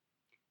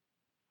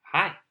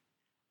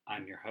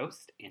I'm your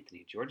host,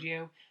 Anthony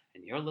Giorgio,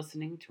 and you're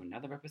listening to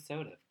another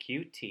episode of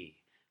QT,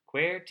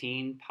 Queer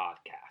Teen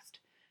Podcast,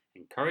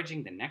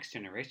 encouraging the next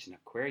generation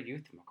of queer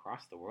youth from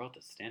across the world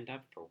to stand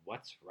up for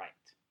what's right.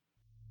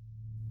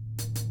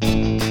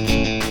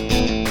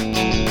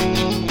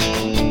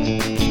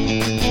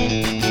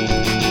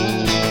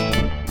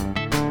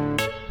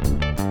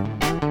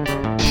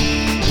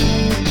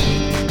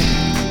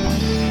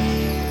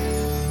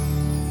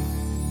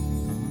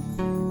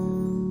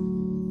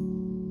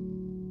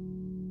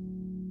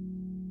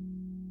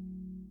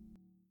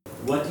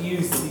 What do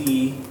you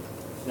see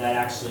that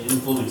actually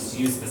influenced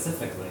you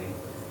specifically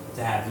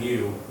to have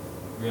you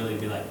really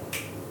be like,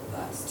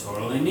 that's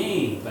totally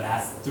me, but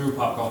as through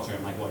pop culture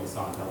and like what you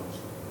saw on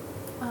television?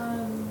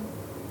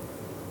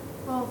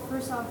 Well,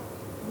 first off,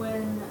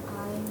 when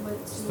I went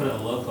Just put it a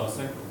little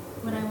closer.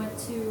 When I went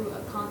to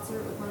a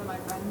concert with one of my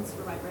friends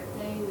for my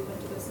birthday, we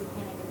went to go see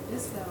Panic at the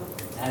Disco.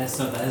 That is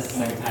the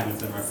second time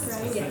it's been referenced.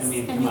 Right? Yes. I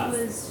mean, and come it on.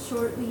 was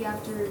shortly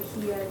after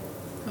he had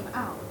come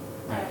out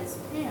Right. as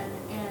Pan,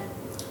 and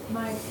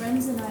my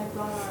friends and I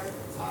brought our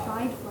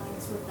pride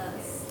flags with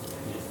us,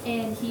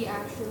 and he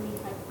actually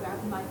had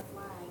grabbed my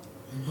flag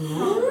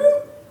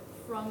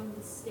from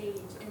the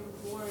stage and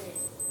wore it,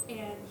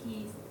 and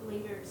he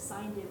later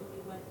signed it when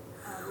we went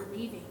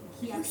leaving.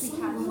 He actually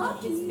had one on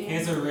his band.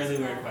 Here's a really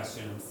weird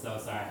question. I'm so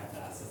sorry I have to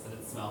ask this. Did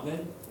it smell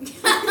good?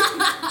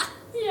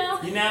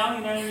 Yeah. You know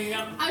what I mean?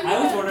 I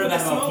always wonder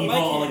that about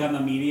people like on the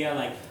media,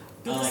 like,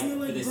 do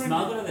they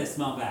smell good or they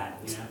smell bad?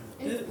 You know?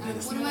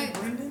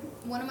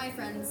 One of my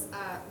friends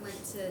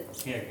went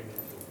to. Here.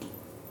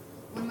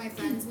 One of my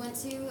friends went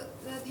to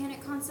the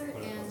Panic concert,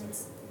 and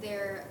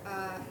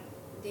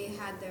they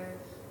had their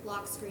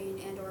lock screen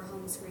and/or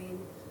home screen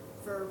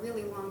for a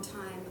really long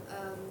time.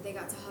 They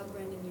got to hug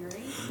Brendan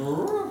Urie,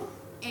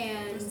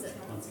 and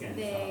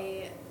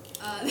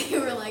they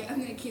were like, "I'm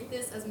gonna keep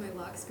this as my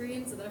lock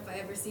screen, so that if I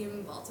ever see him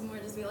in Baltimore,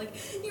 just be like,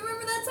 you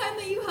remember that time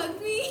that you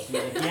hugged me?"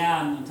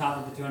 Yeah, I'm on top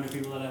of the 200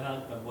 people that I've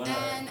hugged, but whatever.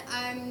 And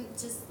I'm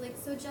just like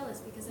so jealous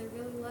because I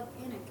really love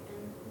Panic,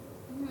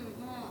 and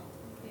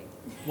okay.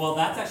 Well,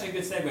 that's actually a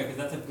good segue because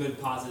that's a good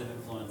positive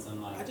influence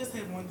on like. I just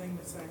have one thing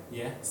to say.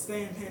 Yeah.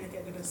 Stay in Panic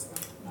at the Disco.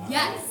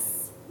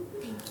 Yes.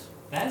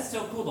 That is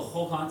so cool. The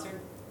whole concert.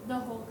 The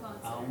whole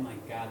concert. Oh my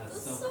god,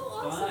 that's That's so so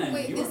fun. awesome.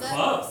 Wait, you is were that-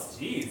 close.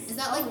 Jeez. Is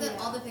that like Oh, yeah.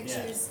 all the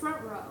pictures?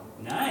 Front row.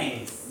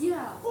 Nice.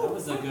 Yeah. That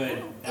was a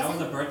good. That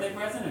was a birthday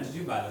present, or did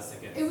you buy this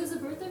ticket? It was a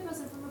birthday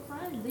present from a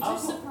friend. They Oh,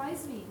 just cool.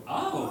 surprised me.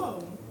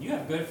 Oh, you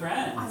have good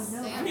friends. I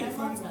know. Damn. I need love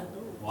friends them. like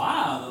those.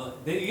 Wow.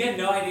 You had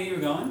no idea you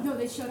were going? No,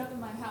 they showed up in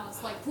my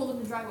house, like pulled in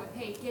the driveway.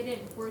 Hey, get in.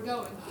 We're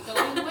going.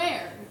 Going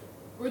where?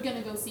 We're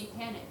gonna go see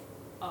Panic.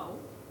 Oh.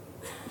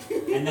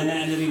 And then it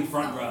ended being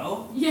front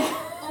row. Yeah.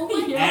 Oh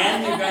my Yeah.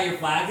 And you got your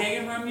flag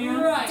taken from you.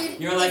 Right.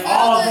 You're like, is that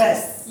all all of the-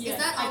 this. Yeah, Is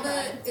that all I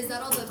cried. Is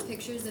that all the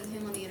pictures of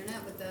him on the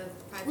internet with the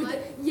pride With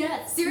flag?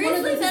 yes. Seriously? One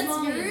of those is That's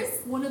mine. yours?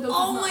 One of those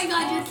Oh is my mine.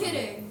 god, Awesome. you're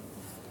kidding.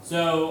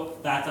 So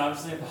that's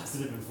obviously a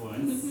positive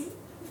influence.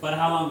 But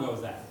how long ago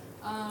was that?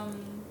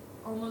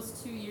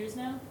 Almost 2 years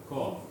now.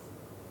 Cool.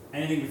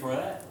 Anything before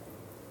that?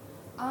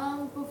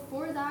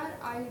 Before that,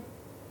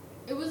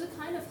 it was a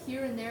kind of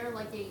here and there,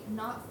 like a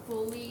not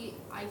fully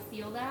I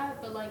feel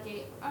that, but like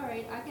a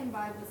alright, I can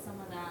vibe with some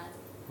of that.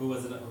 Who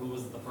was it? Who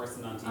was the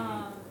person on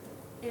TV?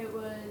 There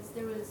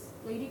was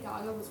Lady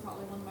Gaga was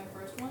probably one of my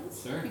first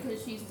ones. Sure.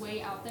 Because she's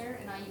way out there,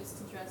 and I used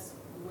to dress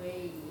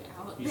way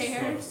out You just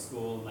there. go to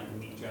school in like a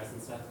meat dress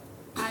and stuff.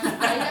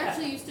 I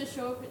actually used to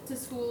show up to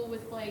school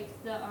with like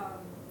the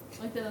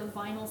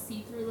vinyl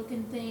see-through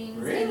looking things,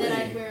 and then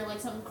I'd Really? wear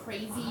like something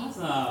crazy.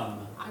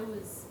 Awesome. I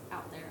was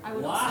out there. I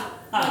would Wow. also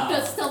like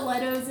the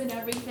stilettos and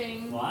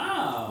everything.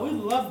 Wow. We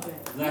love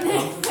that. Is that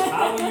comfortable?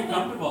 How were you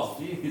comfortable?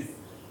 Jeez.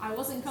 I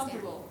wasn't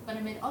comfortable, but I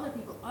made other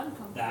people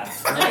uncomfortable.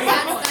 That's great.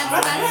 That's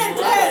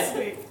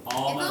Fantastic.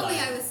 All If my only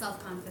life. I was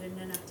self-confident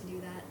enough to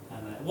do that.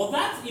 Well,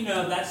 that's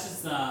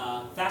just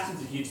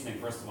fashion's a huge thing.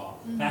 First of all,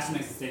 fashion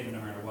makes a statement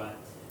no matter what.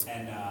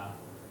 And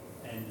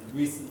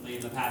recently,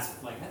 in the past,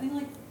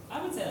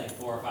 I would say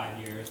 4 or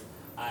 5 years,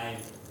 I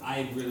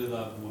really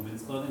love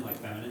women's clothing, like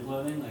feminine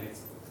clothing. Like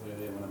it's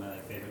clearly one of my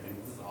favorite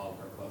things. This is all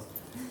her clothes.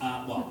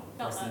 Well,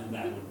 person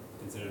that would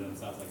consider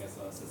themselves like a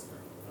cis girl.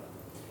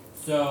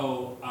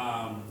 So,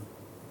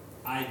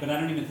 but I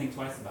don't even think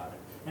twice about it.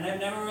 And I've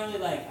never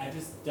really I've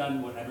just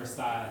done whatever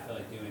style I feel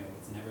like doing.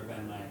 It's never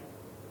been I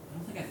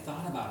don't think I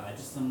thought about it.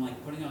 I'm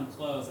putting on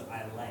clothes that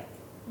I like.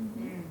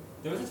 Mm-hmm.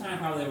 There was a time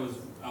there was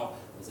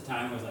a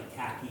time it was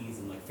khakis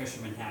and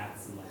fisherman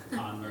hats and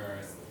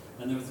Converse.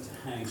 Then there was a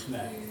time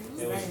that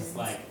it was just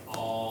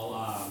all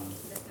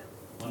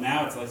well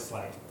now it's just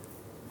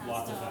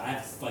lots of I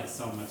have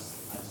so much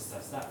I just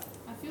have stuff.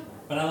 I feel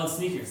that. But I love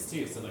sneakers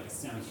too, so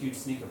I'm a huge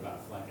sneaker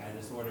buff.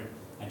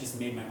 I just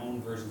made my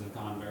own versions of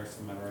Converse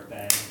for my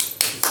birthday,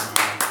 which is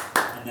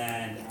tomorrow. And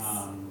then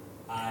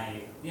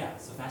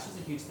so fashion's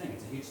a huge thing.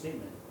 It's a huge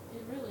statement.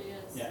 It really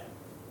is. Yeah.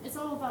 It's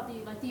all about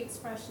the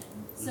expression.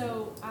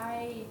 So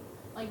I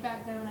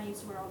back then when I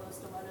used to wear all those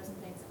stilettos and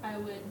things,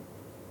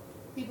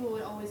 people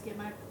would always get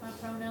my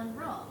pronouns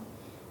wrong.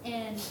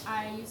 And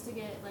I used to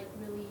get like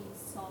really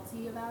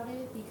salty about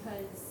it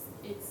because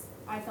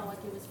I felt like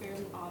it was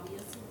fairly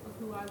obvious of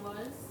who I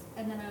was.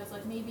 And then I was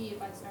like, maybe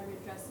if I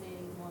started dressing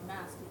more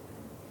masculine,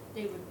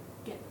 they would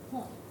get the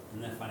point.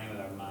 Isn't that funny with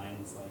our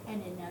minds? Like,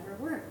 And it never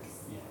works.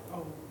 yeah.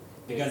 Oh,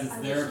 Because it's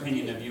I their wish it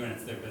opinion did. of you and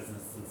it's their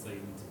business, and so you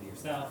need to be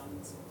yourself,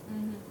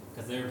 and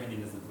because their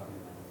opinion doesn't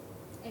fucking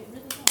matter. It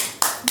really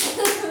does.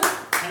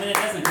 I mean, it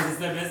doesn't, because it's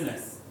their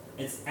business.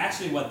 It's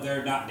actually what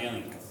they're not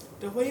dealing with.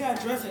 the way I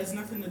dress has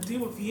nothing to do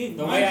with you.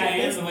 The Mind way your I am,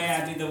 the business. way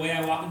I do, the way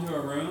I walk into a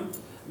room.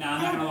 Now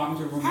I'm not gonna walk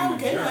into a room How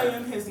and gay I jerk.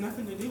 am has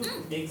nothing to do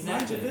with you. Exactly.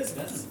 Mind your It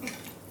business.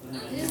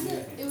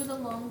 doesn't. It was a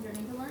long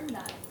journey to learn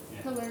that.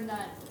 Yeah. To learn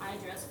that I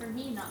dress for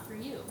me, not for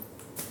you.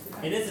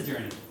 It is a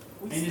journey,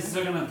 We and you're stand-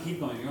 still gonna keep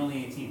going. You're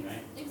only 18,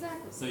 right?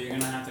 Exactly. So you're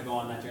gonna have to go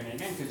on that journey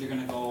again, because you're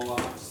gonna go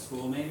off to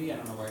school maybe. I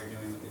don't know what you're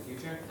doing with your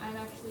future. I'm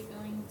actually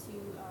going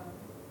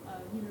to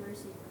a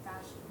university for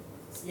fashion.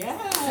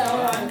 Yeah.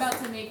 So I'm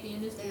about to make the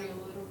industry a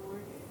little more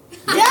gay.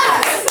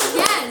 Yes.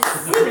 Yes.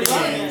 It's a pretty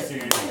love good it. industry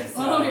in here, so,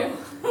 Oh,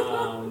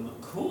 yeah.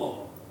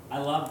 cool. I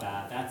love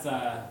that.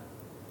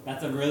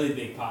 That's a really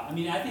big I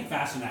mean, I think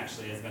fashion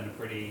actually has been a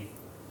pretty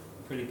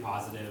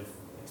positive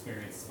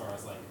experience as far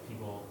as like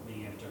people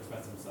being able to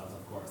express themselves,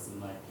 of course,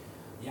 and like,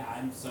 yeah,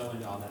 I'm so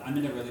into all that. I'm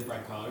into really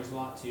bright colors a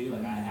lot too.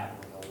 Like I have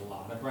like a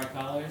lot of bright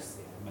colors.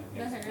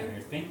 Yeah, my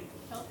hair's pink.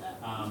 Felt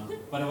that.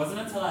 But it wasn't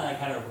until I like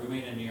had a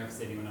roommate in New York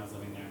City when I was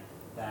living there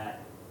that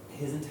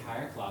his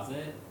entire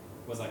closet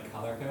was like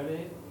color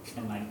coded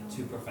and like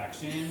to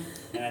perfection,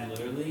 and I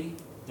literally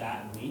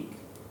that week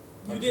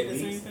or You 2 did the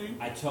same weeks, thing?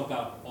 I took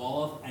out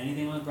all of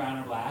anything with brown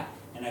or black,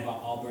 and I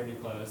bought all brand new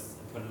clothes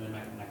and put it in my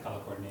and I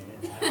color coordinated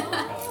and I had all the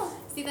colors.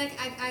 See, like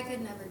I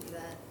could never do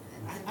that.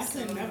 I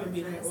could never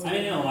be that organized. old. I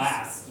mean, it'll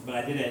last, but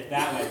I did it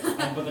that way.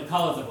 But the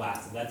colors have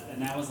lasted.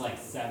 That was like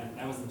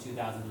that was in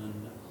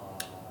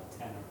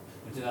 2010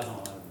 or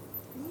 2011.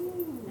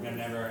 And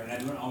and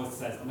everyone always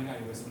says, "Oh my God,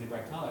 you wear so many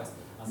bright colors."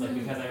 I was like,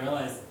 because I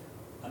realized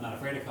I'm not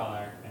afraid of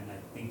color, and I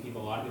think a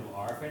lot of people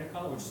are afraid of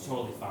color, which is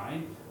totally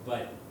fine.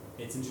 But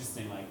it's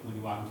interesting, like when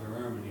you walk into a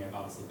room and you have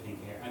obviously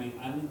pink hair. I mean,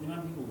 the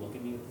amount of people look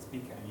at me with this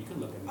pink hair, and you can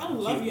look at me. I I'm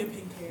love cute. your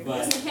pink hair.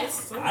 But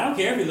It's so- I don't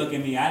care if you look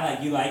at me.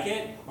 You like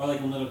it, or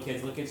like when little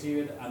kids look at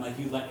you. I'm like,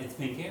 you like it's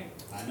pink hair.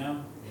 I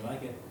know you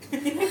like it.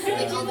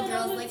 Like all the Yeah.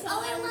 girls like,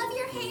 oh, I love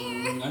your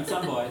hair. And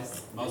some boys,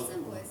 There's most.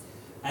 some boys.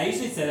 I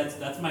usually say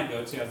that's my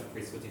go-to. I was a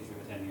preschool teacher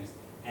for 10 years,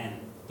 and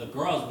the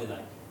girls would be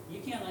like, "You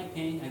can't like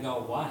pink." I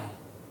go, "Why?"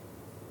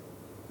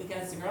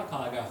 Because it's a girl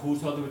color. I go, "Who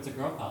told you it's a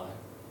girl color?"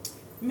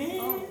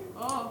 Man.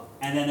 Oh.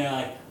 And then they're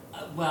like,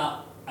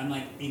 "Well," I'm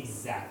like,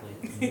 "Exactly,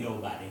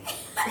 nobody."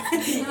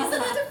 Isn't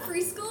that the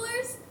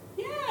preschoolers?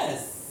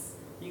 Yes,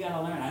 you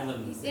gotta learn. I live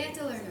in the They have city.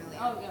 to learn early.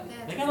 Oh,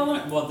 yeah. They gotta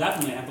learn. Well,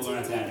 definitely have to learn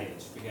at that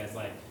age because,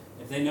 like,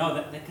 if they know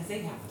that, because they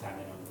half the time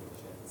they don't give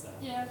a shit. So.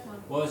 Yeah,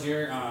 fun. What was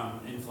your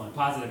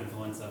positive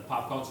influence of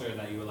pop culture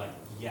that you were like,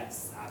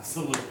 yes,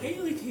 absolutely?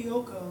 Haley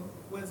Kiyoko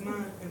was my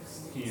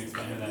influence. Can you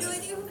explain who that No is?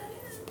 idea who that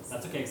is.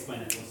 That's okay,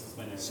 explain it. Let's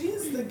explain it. She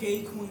is the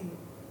gay queen.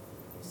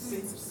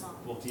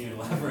 Well, can you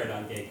elaborate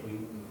on Gay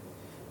Queen?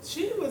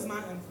 She was my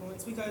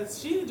influence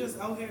because she just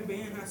out here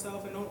being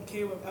herself and don't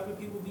care what other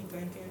people be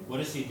thinking. What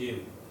does she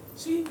do?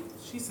 She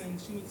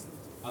sings, she makes music.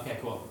 Okay,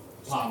 cool.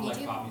 She Pop, on like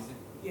YouTube? pop music?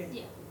 Yeah.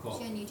 Yeah. Cool.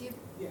 She on YouTube?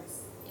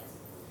 Yes. Yes.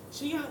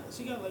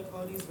 She got like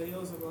all these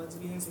videos of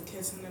lesbians and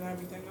kissing and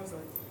everything. I was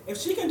like, if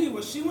she can do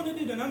what she wanna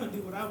do, then I'm gonna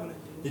do what I wanna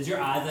do. Did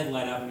your eyes like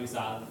light up when you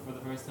saw it for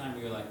the first time?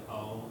 You were like,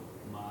 oh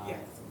my Yes.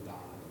 God.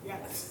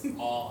 Yes.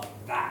 All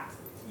of that.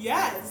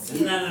 Yes.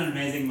 Isn't that an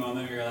amazing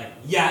moment where you're like,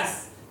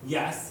 yes,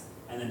 yes,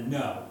 and then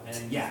no, and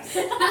then yes,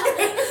 Like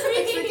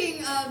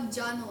freaking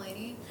John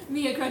Mulaney.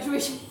 Me at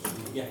graduation.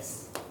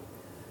 yes.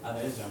 Oh,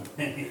 there's John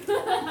Mulaney.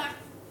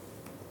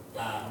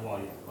 Well,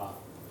 yeah, well.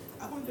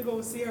 I went to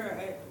go see her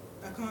at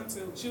a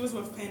concert. She was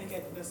with Panic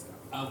at the Disco.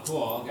 Oh,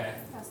 cool, okay.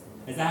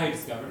 Is that how you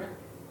discovered her?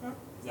 Huh?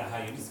 Is that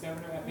how you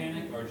discovered her at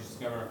Panic, or did you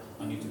discover her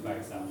on YouTube by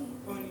yourself?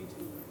 On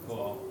YouTube.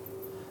 Cool.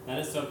 That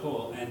is so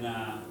cool. And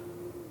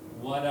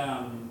what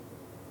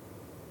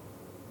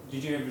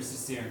did you ever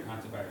just see her in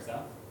concert by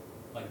herself?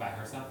 Like by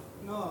herself?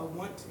 No, I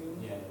want to.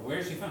 Yeah. Where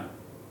is she from?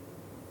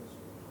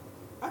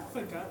 I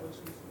forgot what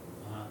she was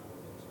from. Uh-huh.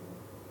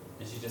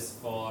 And she just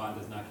full on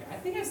does not care. I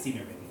think I've seen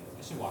her videos.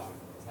 I should watch her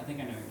videos. I think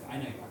I know you're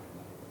talking about.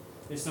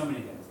 There's so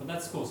many things. But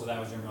that's cool. So that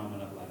was your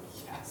moment of like,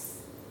 yes.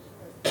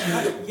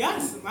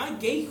 Yes, my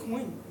gay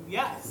queen.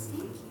 Yes.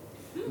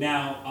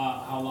 Now,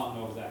 how long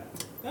ago was that?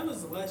 That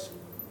was last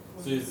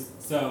So, year.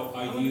 so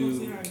I are went to go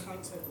see you, her in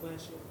concert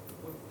last year.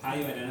 how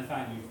you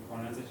identify and use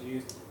pronouns that you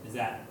use, is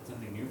that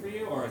something new for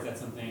you, or is that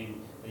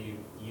something that you,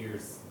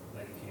 years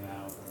that you came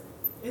out, or?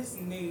 It's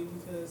new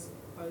because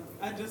like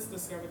I just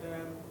discovered that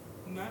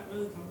I'm not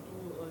really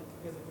comfortable like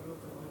as a girl,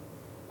 but like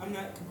I'm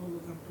not completely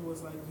comfortable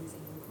with like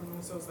using the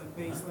pronouns. So it's like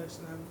they Uh-huh. slash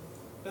them.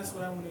 That's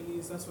what I want to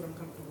use. That's what I'm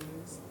comfortable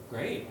with.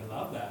 Great, I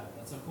love that.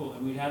 That's so cool.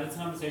 And we had this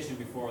conversation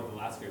before with the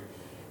last group,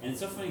 and it's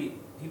so funny.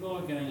 people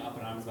are getting up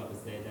in arms about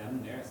this they, them,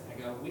 and theirs. I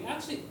go, we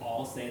actually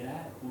all say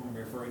that when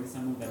we're referring to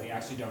someone that we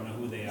actually don't know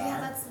who they Yeah,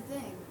 are. that's the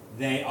thing.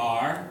 They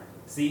are.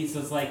 See, so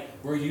it's like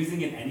we're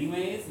using it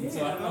anyways, and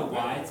so I don't know Yeah,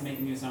 why it's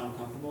making you sound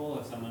uncomfortable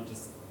if someone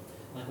just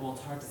like, well,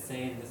 it's hard to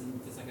say and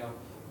doesn't. Just I go,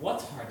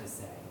 what's hard to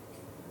say?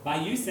 By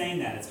you saying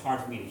that, it's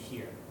hard for me to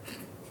hear.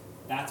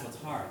 That's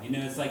what's hard. You know,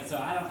 it's like so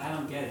I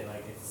don't get it.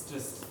 Like it's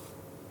just.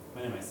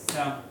 But anyways,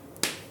 so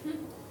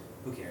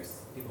who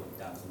cares? People are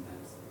dumb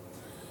sometimes,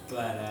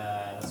 but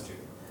that's true.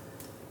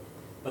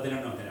 But they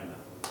don't know what they don't know.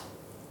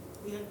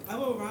 Yeah, I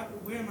will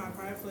wear my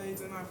pride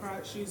flags and my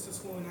pride shoes to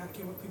school and not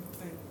care what people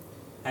think.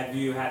 Have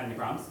you had any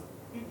problems?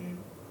 Mm-mm.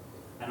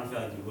 I don't feel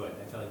like you would.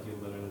 I feel like you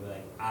would literally be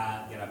like,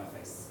 get out of my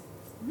face.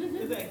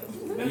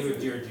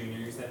 Exactly. You're a junior,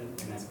 you said,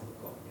 in high school?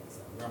 Cool. Yeah, so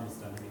you're almost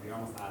done. You're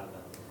almost out of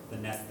the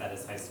nest that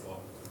is high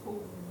school.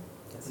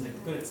 It's a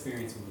good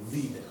experience when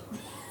you leave it.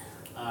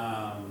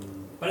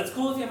 But it's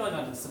cool if you have like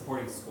a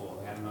supporting school.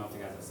 Like, I don't know if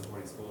you guys have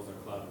supporting schools or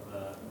club,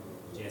 the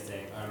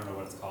GSA. I don't know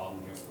what it's called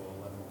in your school.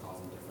 Everyone calls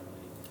them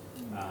differently.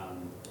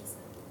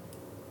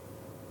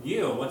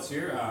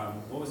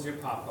 What was your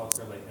pop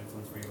culture like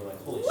influence where you were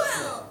like, holy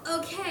shit?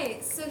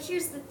 Okay, so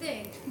here's the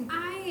thing.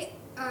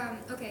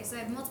 So I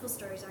have multiple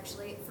stories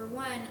actually. For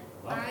one,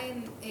 Wow.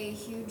 I'm a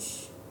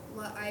huge,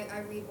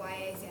 I read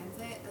YA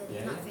fanfic,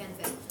 Yeah. not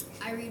fanfic.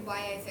 I read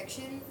YA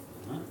fiction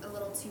Huh? a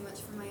little too much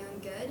for my own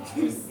good.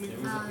 There was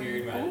a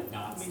period where I did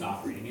not me.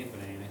 stop reading it,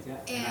 but anyways, yeah.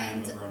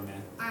 And I'm a grown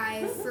man.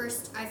 I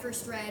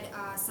first read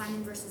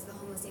Simon versus the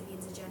Homo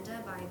Sapiens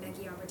Agenda by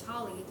Becky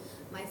Albertalli.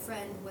 My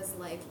friend was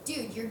like,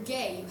 dude, you're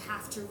gay, you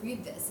have to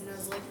read this. And I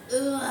was like,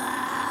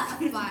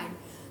 ugh, fine.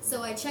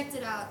 So I checked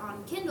it out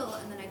on Kindle,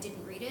 and then I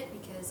didn't read it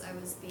because I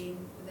was being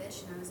a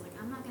bitch, and I was like,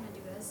 I'm not going to do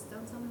this,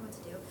 don't tell me what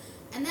to do.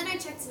 And then I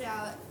checked it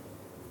out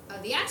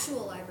at the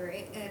actual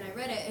library, and I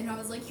read it, and I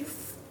was like, you're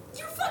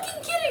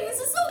fucking kidding,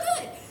 this is so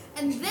good!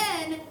 And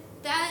then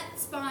that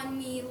spawned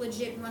me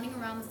legit running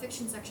around the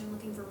fiction section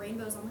looking for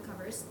rainbows on the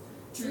covers.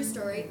 True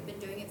story, been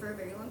doing it for a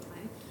very long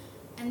time.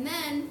 And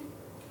then,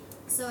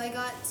 so I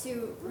got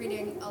to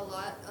reading a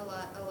lot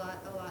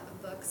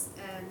of books,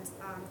 and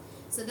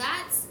so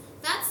that's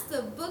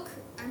the book.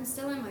 I'm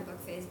still in my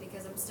book phase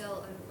because I'm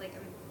still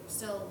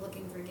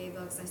looking for gay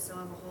books. I still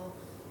have a whole,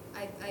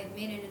 I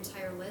made an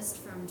entire list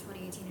from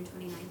 2018 and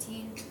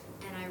 2019,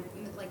 and I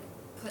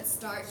put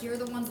here are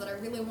the ones that I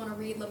really want to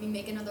read. Let me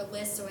make another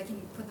list so I can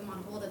put them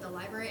on hold at the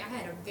library. I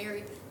had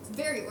it's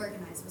very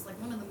organized. It was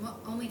like one of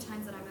the only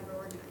times that I'm ever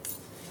organized.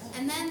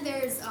 And then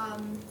there's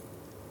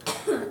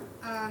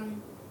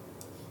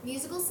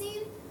musical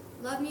scene.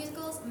 Love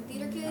musicals. I'm a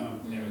theater kid.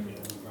 There we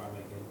go.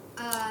 Broadway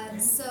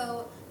kid.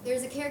 So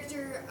there's a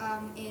character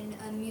in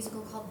a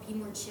musical called Be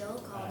More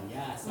Chill called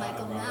Yeah, I saw it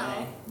Michael on Mel.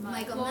 Broadway.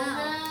 Michael Who Mel.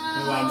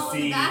 I'm in the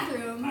seeing.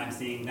 bathroom. I'm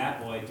seeing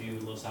that boy do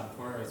Little Shop of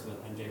Horrors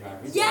with MJ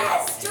Rodriguez.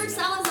 Yes, George in,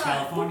 Salazar.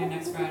 California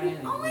next Friday.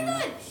 Oh my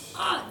god!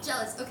 Ah,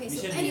 jealous. Okay, You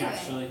so should be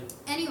actually.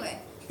 Anyway,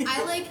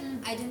 I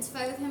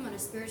identify with him on a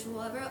spiritual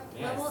level,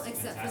 Yes,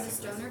 except for the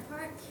fantastic stoner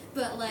part.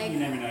 But You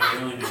never know.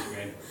 You're only ninth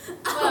grade.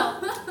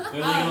 Well,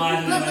 They're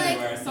legalizing but them like-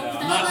 everywhere, so but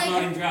I'm not like-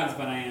 promoting drugs,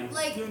 but I am.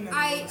 Like You're never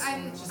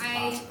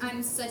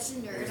I'm such a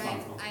nerd.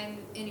 Responsible. I'm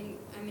an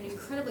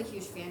incredibly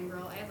huge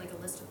fangirl. I have like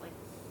a list of like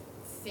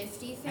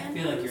 50 I fandoms.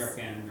 feel like you're a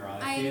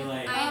fangirl. I I feel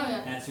like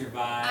am- that's your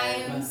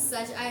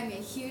vibe. I'm a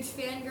huge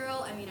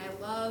fangirl. I mean,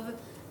 I love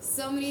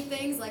so many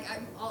things. Like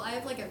I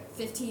have like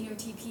 15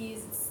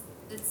 OTPs.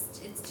 It's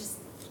just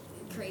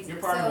crazy.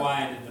 You're part So, of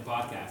why I did the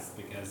podcast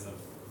because of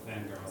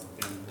fangirls,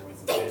 fanboys,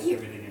 and Thank you.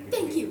 everything in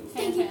between.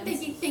 Thank you.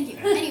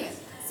 Yeah. Anyway,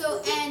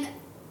 so and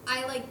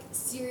I like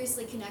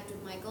seriously connect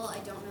with Michael. I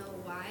don't know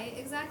why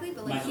exactly,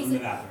 but like Michael in the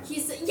bathroom.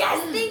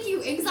 yes, thank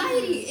you.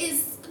 Anxiety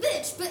is a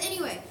bitch, but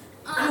anyway.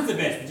 That's a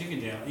bitch, but you can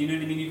do it. You know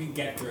what I mean? You can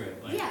get through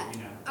it. Like, Yeah. you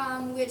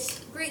know.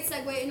 Which great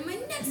segue into my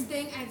next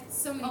thing. I have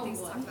so many things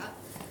to talk about.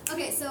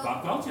 Okay, so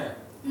Pop culture.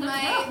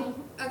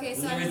 okay,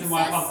 so There's a I'm reason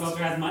why pop obsessed.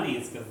 culture has money.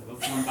 It's because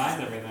someone buys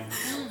everything.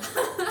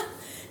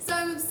 So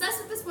I'm obsessed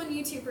with this one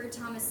YouTuber,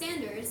 Thomas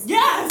Sanders.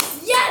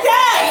 Yes!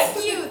 Yes!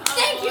 Thank you!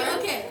 Thank you!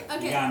 Okay, You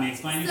okay. got me.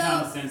 Explain So-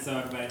 Thomas Sanders so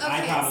everybody. I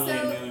okay, probably so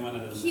am the only one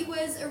that doesn't. He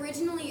was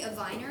originally a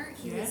Viner.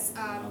 He Yeah? was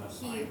Oh, that's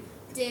he fine.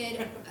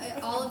 did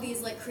all of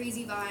these like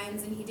crazy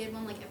vines, and he did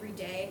one like every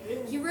day.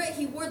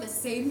 He wore the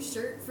same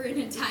shirt for an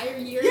entire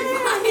year.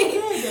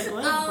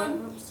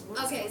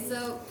 Okay,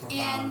 so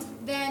and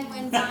then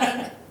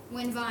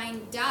when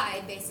Vine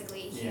died,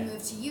 basically he Yeah.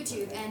 moved to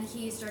YouTube, and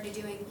he started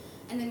doing.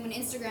 And then when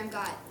Instagram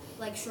got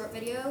like short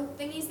video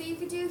thingies that you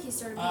could do, he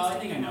started Oh, I posting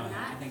think I them know on him.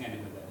 that. I think I know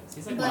who that is.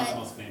 He's like one of the But-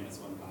 most famous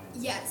one by.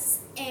 Yes,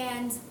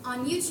 and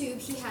on YouTube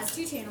he has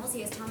two channels.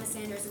 He has Thomas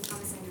Sanders and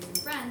Thomas Sanders and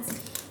Friends.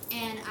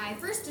 And I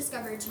first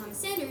discovered Thomas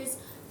Sanders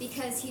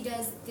because he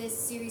does this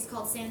series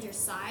called Sanders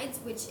Sides,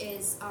 which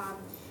is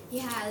he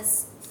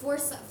has four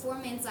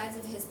main sides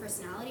of his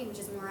personality, which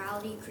is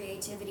morality,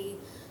 creativity,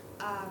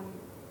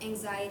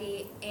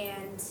 anxiety,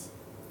 and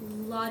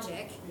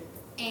logic.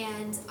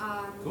 And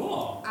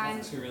Cool. I'm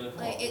That's actually really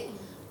cool.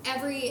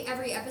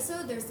 every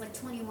episode there's like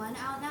 21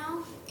 out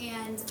now,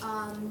 and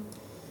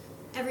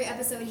every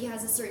episode he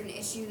has a certain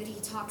issue that he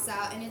talks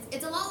out, and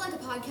it's a lot like a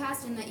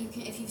podcast in that you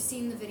can, if you've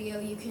seen the video,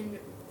 you can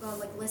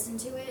like listen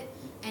to it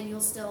and you'll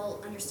still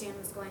understand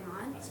what's going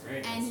on. That's great.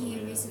 And That's the he way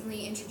to-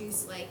 recently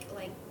introduced like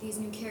these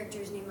new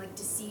characters named like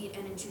Deceit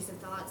and Intrusive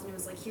Thoughts, and it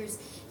was like here's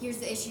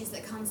the issues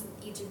that comes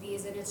with each of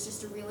these, and it's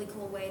just a really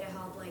cool way to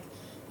help. Like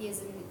he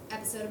has an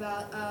episode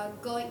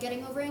about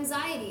getting over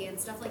anxiety and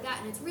stuff like that,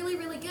 and it's really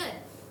really good.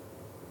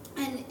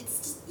 And it's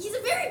just he's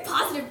a very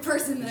positive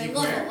person that Is I he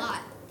love queer? a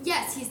lot.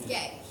 Yes, he's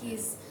gay.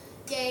 He's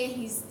gay and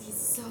he's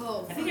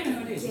so I think I know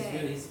what he is.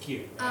 gay. He's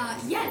cute. Right?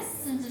 He's Yes,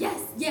 Mhm.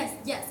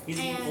 yes. He's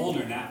and,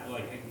 older now.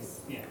 Like he's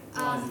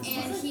well, he's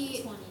and fine.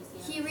 he 20s,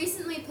 yeah. he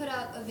recently put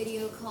up a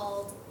video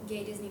called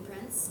Gay Disney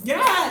Prince.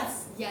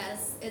 Yes.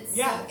 Yes, it's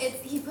Yes. so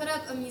he put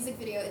up a music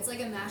video. It's like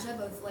a mashup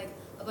of like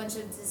a bunch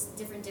of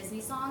different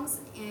Disney songs,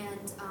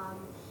 and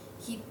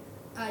he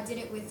did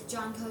it with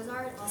John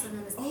Cozart, also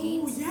known as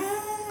Paint.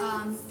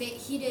 Oh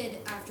yes. He did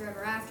After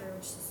Ever After,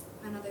 which is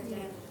another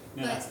thing.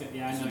 No, but that's good.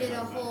 Yeah, I know he you're did a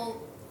talking about.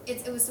 whole.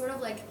 It was sort of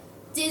like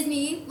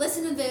Disney.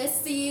 Listen to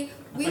this. See,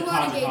 we Like want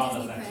a Contra gay Paul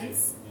Disney does that too.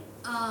 Prince.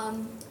 Yeah.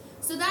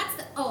 So that's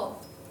the. Oh,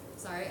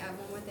 sorry. I have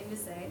one more thing to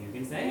say. You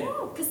can say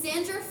it.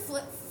 Cassandra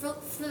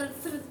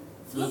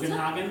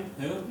Lugenhagen?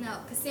 Who? No,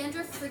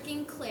 Cassandra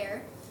freaking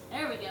Clare.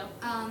 There we go.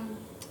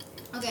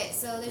 Okay,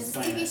 so there's a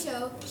Explain TV it.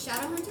 show,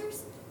 Shadowhunters.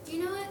 Do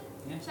you know it?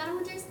 Yeah.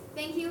 Shadowhunters.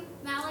 Thank you,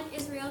 Malik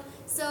Israel.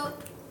 So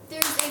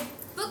there's a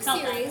book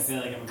Felt that. I series. feel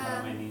like I'm in front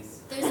of my niece.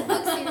 There's a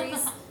book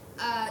series.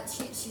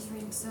 She's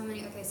reading so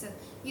many. Okay, so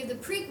you have the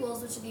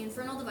prequels, which are the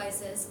Infernal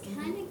Devices,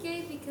 kind of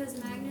gay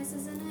because Magnus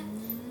is in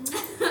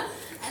it.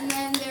 And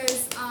then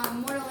there's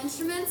Mortal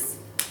Instruments.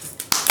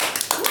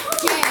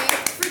 Gay,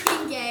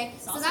 freaking gay.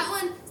 So that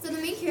one. So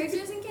the main character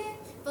isn't gay,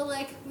 but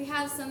like we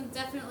have some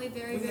definitely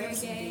very We have very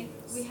some gay.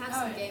 gays. We have Oh,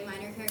 some yeah. gay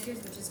minor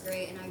characters, which is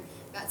great, and I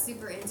got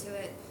super into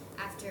it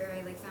after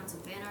I like found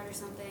some fan art or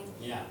something.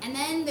 Yeah. And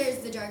then there's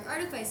the Dark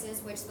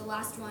Artifices, which the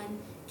last one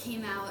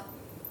came out,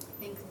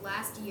 I think,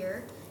 last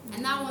year,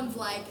 and that one's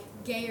like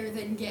gayer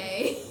than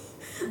gay.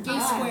 Gay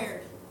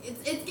squared.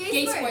 It's gay,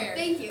 Gay squared. squared.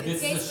 Thank you. It's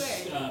This gay is a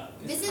squared.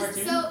 this This is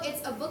cartoon? so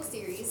it's a book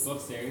series,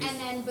 book series. and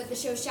then but the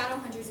show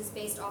Shadowhunters is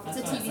based off That's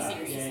of a what I TV thought.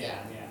 series,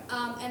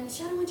 Yeah. and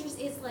Shadowhunters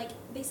is like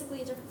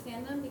basically a different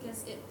fandom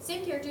because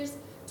same characters,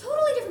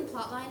 totally different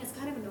plot line. It's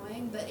kind of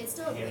annoying, but it's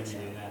still I a hate great when show.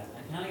 you do that.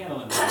 I kind of gotta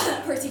limit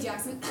that. Percy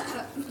Jackson.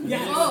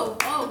 Yes. Oh,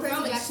 the Percy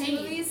girl, Jackson shade.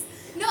 movies.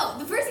 No,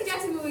 the Percy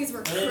Jackson movies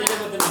were But they did it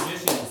crap. with the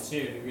magicians too.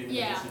 If you read the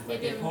Yeah, magicians, they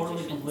like did they with totally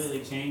magicians.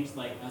 completely changed.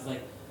 Like I was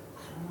like,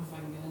 I don't know if I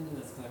can get into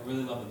this because I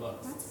really love the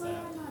books. That's so. why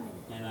I'm not in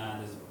it.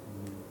 And there's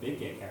a big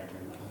gay character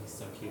in that. Oh, he's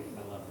so cute.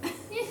 I love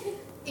him.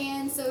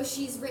 And so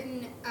she's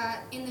written,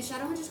 in the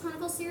Shadowhunters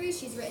Chronicles series,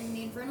 she's written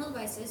the Infernal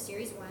Devices,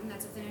 Series 1,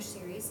 that's a finished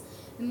series.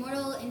 The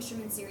Mortal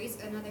Instruments series,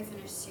 another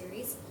finished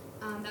series.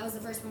 That was the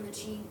first one that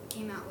she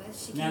came out with.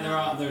 She Now came they're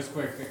out all there's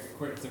queer.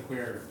 It's a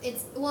queer.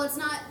 It's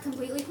not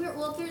completely queer.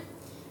 Well,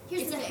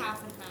 here's It's the a thing.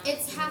 half and half.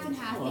 It's half and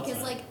half Oh, that's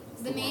because fine. like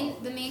It's the the main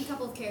world. the main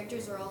couple of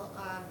characters are all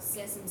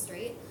cis and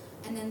straight,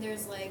 and then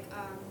there's like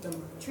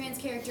trans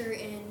character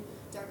in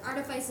Dark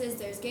Artifices.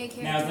 There's gay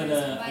Now is characters.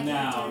 it and bi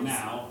characters.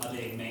 now are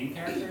the main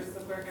characters the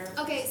queer characters?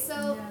 Okay,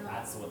 so.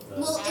 That's what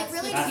the. Well, it That's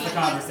really that's the depends.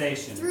 Like,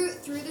 conversation.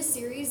 through the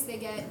series, they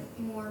get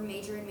more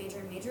major and major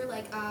and major.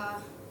 Like,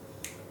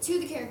 two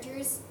of the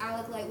characters,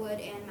 Alec Lightwood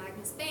and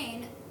Magnus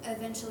Bane,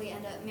 eventually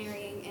end up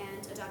marrying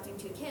and adopting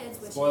 2 kids,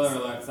 which Spoiler is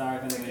alert! Sorry,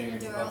 if freaking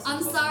anybody's adorable. about I'm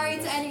to sorry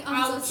listen to any. I'm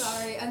Ouch. so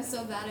sorry. I'm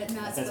so bad at I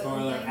not said spoiling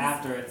spoiler things.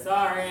 after it.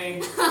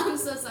 Sorry. I'm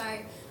so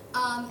sorry.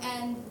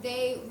 And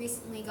they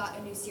recently got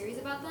a new series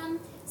about them,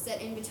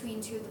 set in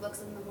between 2 of the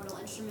books on the Mortal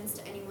Instruments.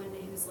 To anyone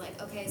who's like,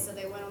 okay, so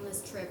they went on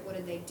this trip. What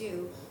did they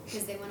do?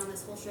 Because they went on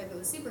this whole trip. It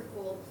was super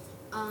cool.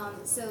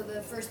 So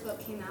the first book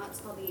came out.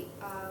 It's called the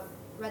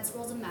Red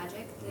Scrolls of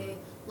Magic. The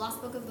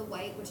Lost Book of the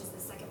White, which is the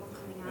second one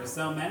coming out. There's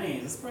so many.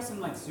 Is this person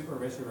like super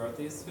rich who wrote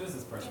these? Who is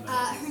this person? that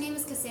wrote Her these? name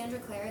is Cassandra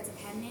Clare. It's a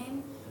pen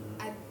name.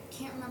 Mhm. I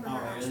can't remember Oh,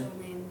 her really? actual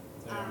name.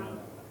 So I don't know.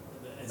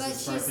 Is but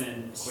this she's-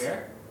 person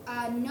queer?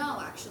 No,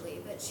 actually,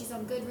 but she's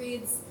on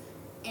Goodreads,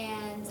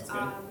 and That's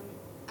good.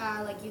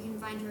 like you can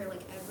find her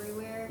like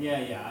everywhere.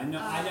 Yeah. I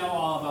know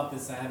all about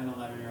this. I have an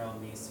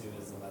 11-year-old niece who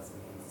is a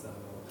lesbian, so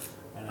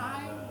and I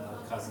have I a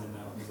love cousin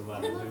now who's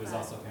 11 who is that.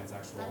 also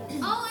pansexual.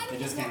 Oh, I They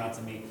just came out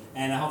to me,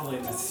 and hopefully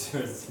my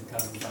sisters and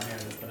cousins don't hear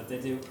this, but if they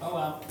do, oh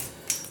well.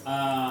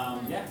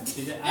 Yeah,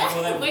 she did.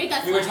 Wait,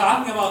 that's we were funny.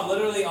 talking about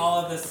literally all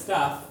of this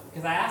stuff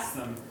because I asked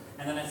them,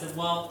 and then I said,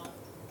 well,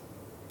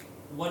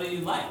 what do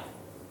you like?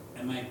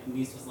 And my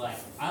niece was like,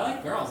 I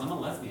like girls. I'm a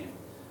lesbian.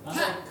 I was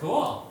like,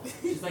 cool.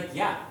 She's like,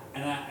 yeah.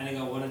 And I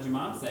go, what did your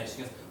mom say?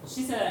 She goes, well,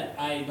 she said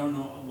I don't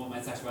know what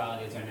my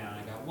sexuality is right now.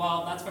 And I go,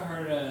 well, that's for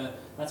her to,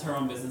 that's her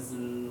own business.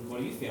 And what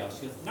do you feel?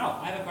 She goes, no,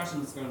 I have a crush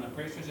on this girl, and I'm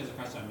pretty sure she has a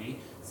crush on me.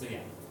 So yeah,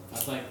 I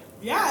was like,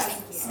 Yes.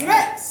 Thank you.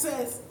 Yes,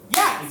 sis.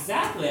 Yes.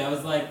 exactly. I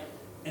was like,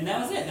 and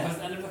that was it. That was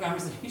the end of the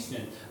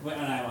conversation. But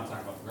and I want to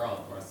talk about the girl,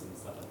 of course, and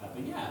stuff like that.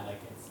 But yeah, like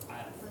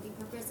For the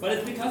purpose but of-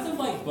 it's because of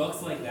like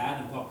books like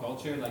that and pop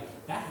culture, like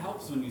that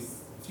helps when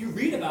if you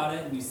read about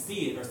it and you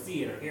see it or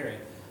hear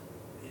it,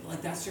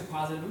 like that's your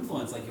positive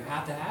influence. Like you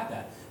have to have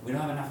that. We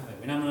don't have enough of it.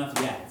 We don't have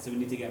enough yet, so we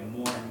need to get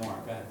more and more.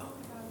 Go ahead. Oh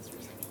my god, that's for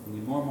a second. We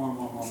need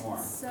more.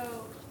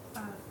 So,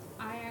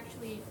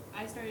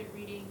 I started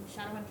reading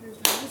Shadowhunters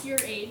when I was your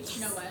age,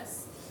 no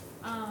less.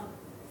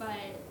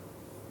 But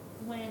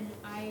when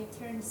I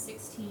turned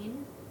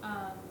 16,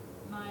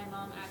 my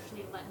mom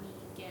actually let me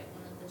get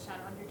one of the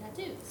Shadowhunter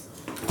tattoos.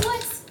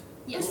 What?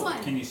 Yes. Which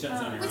one? Can you shut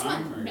on your which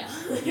arm? one? Or? No,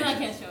 Yeah. I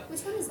can't show it.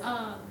 Which one is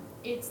that?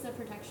 It's the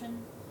protection.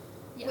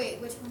 Yeah.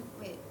 Wait, which one?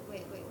 Wait.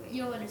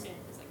 You'll understand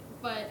in a second.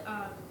 But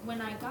when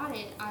I got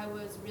it, I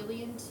was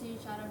really into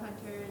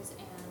Shadowhunters,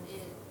 and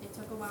it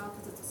took a while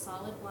because it's a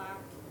solid black.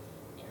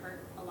 It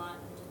hurt a lot.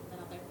 I'm just putting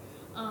that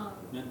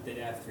out there. No,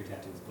 they have 3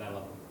 tattoos, but I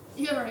love them.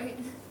 Yeah, right.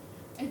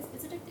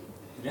 It's addicting.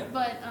 Yep.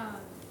 But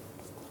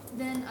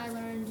then I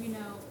learned,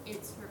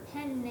 it's her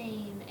pen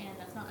name, and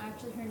that's not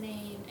actually her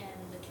name,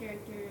 and the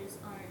characters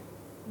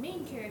aren't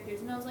main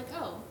characters. And I was like,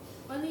 oh,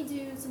 let me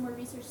do some more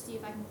research to see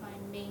if I can find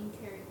main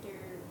character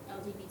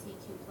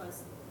LGBTQ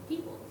plus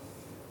people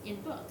in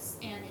books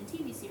and in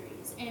TV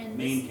series. And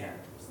Main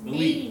characters. The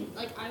lead.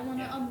 like I want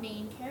Yeah. a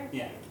main character.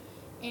 Yeah.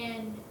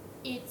 And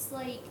it's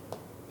like,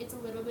 it's a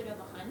little bit of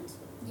a hunt.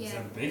 It's Yeah.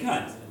 a big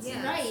hunt. It's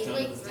Yeah. Right, still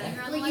like- to this day. Running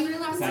around Like, the you library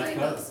have looking Besides for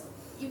to- Pose.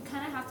 You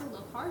kind of have to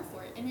look hard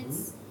for it, and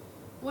it's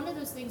one of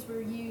those things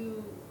where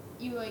you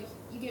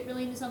get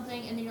really into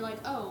something, and then you're like,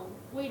 oh,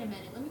 wait a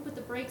minute, let me put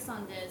the brakes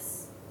on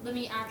this. Let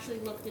me actually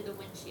look through the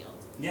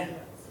windshield. Yeah.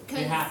 'Cause-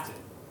 You have to.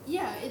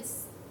 Yeah,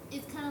 it's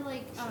kind of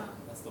like Sure.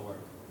 That's the word.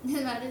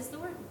 that is the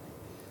word.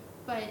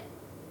 But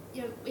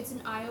it's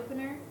an eye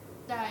opener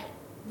that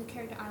the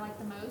character I like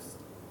the most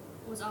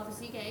was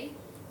obviously gay,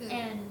 Who?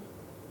 and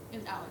it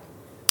was Alec.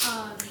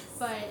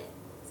 But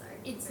Sorry.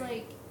 it's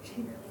Sorry.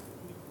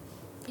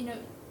 like,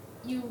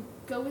 you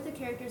go with the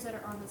characters that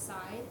are on the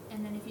side,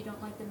 and then if you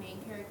don't like the main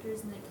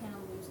characters, then they kind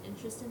of lose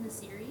interest in the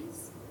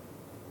series.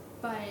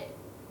 But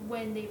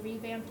when they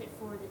revamped it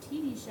for the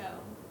TV show,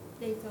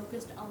 they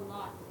focused a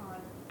lot on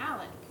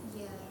Alec,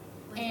 Yeah.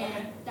 and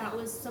Okay. that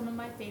was some of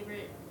my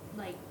favorite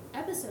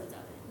episodes of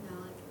it.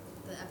 No,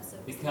 like the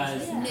episode.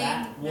 Because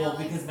Yeah.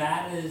 because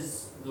that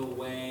is the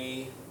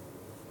way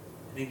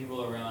I think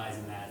people are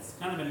realizing that. It's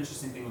kind of an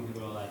interesting thing when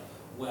people are like,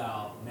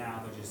 well,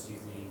 now they're just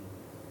using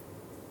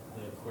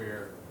the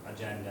queer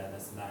agenda,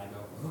 this and that. I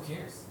go, who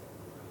cares?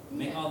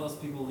 Make Yeah. all those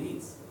people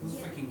leads. Who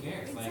Yeah, freaking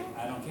cares? Like,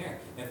 I don't exactly. care.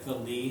 If the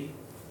lead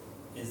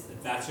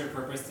if that's your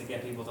purpose to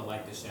get people to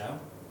like the show,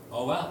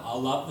 oh well, I'll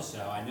love the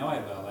show. I know I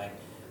will. Like,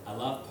 I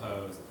love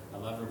Pose. I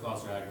love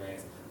RuPaul's Drag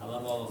Race. I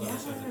love all those other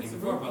shows that came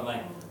before,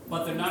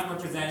 but they're not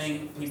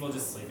representing people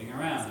just sleeping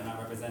around. They're not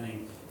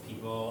representing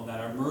people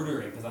that are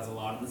murdering, because that's a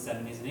lot in the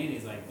 70s and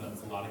 80s. Like,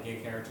 a lot of gay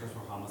characters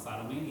were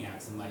homicidal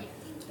maniacs, and like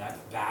that's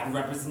bad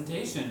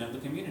representation of the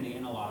community,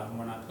 and a lot of them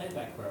were not played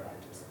by queer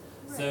actors.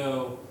 Right.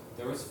 So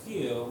there was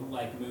few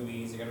like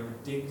movies. You gotta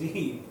dig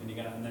deep, and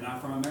and they're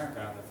not from America.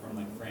 They're from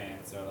like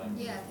France or like.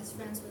 Yeah, because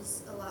Friends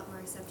was a lot more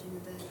accepting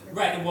of the.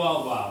 Right.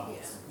 Well. Yeah.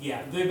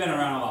 Yeah, they've been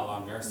around a lot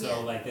longer, so Yeah.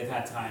 like they've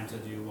had time to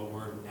do what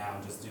we're now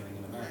just doing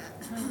in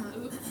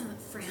America.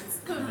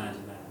 France.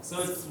 Imagine that.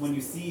 So it's when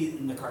you see it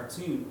in the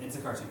cartoon, it's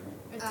a cartoon,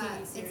 right? A It's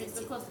TV a series,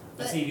 but close enough. A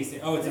But- TV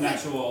series. Oh, it's an Okay,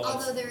 actual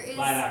Although there is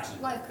live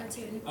action. live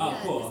cartoon. Oh,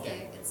 that cool. is Okay.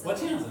 gay. It's What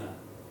like, channel is it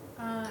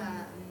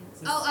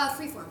on?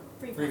 Freeform.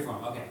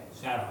 Freeform. Okay,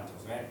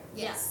 Shadowhunters, right?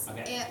 Yes.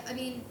 Okay. And, I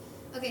mean,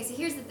 okay. So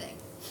here's the thing.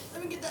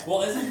 Let me get that.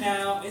 Well,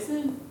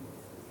 isn't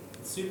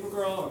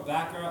Supergirl or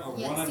Batgirl or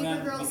Yeah, one of them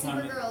Supergirl.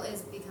 becoming Supergirl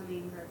is becoming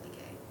incredibly gay.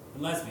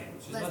 lesbian?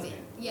 She's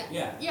lesbian. Yeah.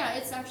 Yeah. Yeah,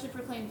 it's actually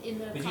proclaimed in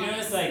the But you comics.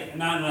 notice, like, I'm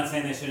not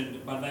saying they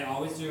shouldn't, but they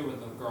always do it with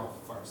the girl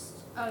first.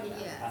 Oh yeah.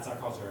 Yeah. That's our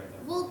culture right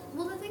there. Well,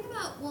 the thing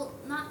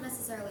about not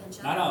necessarily in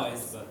Shadowhunters. Not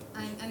always, but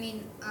I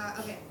mean,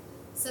 okay.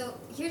 So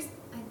here's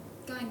I'm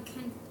going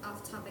kind of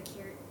off topic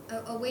here,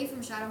 away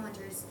from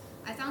Shadowhunters.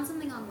 I found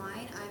something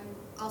online. I'm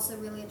also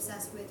really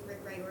obsessed with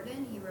Rick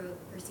Riordan. He wrote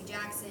Percy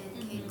Jackson,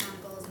 Kane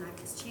Chronicles, and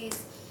Magnus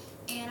Chase.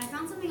 And I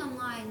found something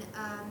online.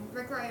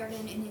 Rick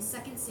Riordan, in his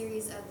second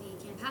series of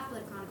the Camp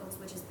Half-Blood Chronicles,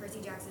 which is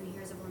Percy Jackson,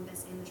 Heroes of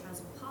Olympus, and the Trials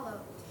of Apollo.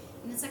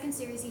 In the second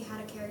series,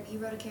 he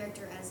wrote a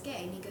character as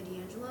gay, Nico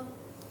D'Angelo,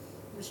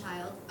 the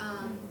child.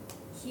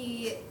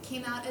 He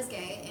came out as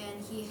gay,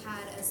 and he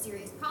had a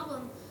serious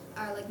problem.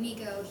 Like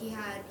Nico, he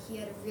had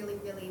a really,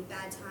 really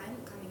bad time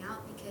coming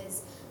out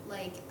because,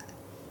 like,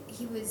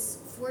 he was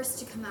forced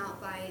to come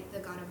out by the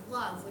god of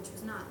love, which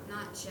was not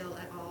chill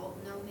at all,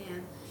 no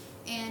man.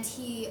 And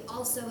he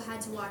also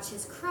had to watch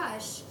his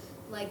crush,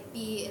 like,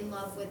 be in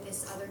love with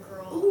this other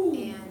girl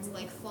and,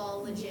 like,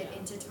 fall legit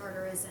into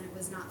Tartarus, and it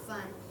was not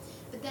fun.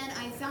 But then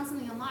I found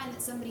something online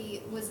that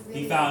somebody was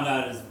really... he found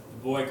out his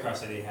boy crush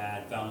that he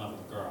had fell in love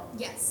with a girl.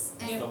 Yes.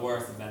 It's And the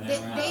worst event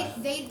ever in my life.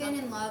 they'd been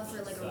in love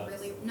for, like, a Sucks.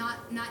 really...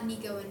 Not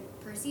Nico and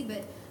Percy,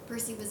 but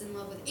Percy was in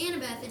love with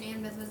Annabeth, and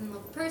Annabeth was in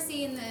love with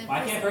Percy, and then...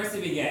 Why can't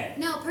Percy be gay?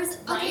 No, Percy...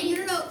 Right?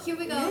 Okay, no, here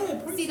we go. Yeah,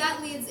 Percy. See,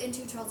 that leads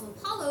into Trials of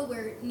Apollo,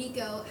 where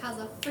Nico has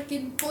a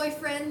freaking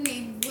boyfriend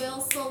named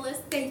Will Solis.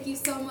 Thank you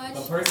so much.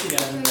 But Percy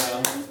doesn't though.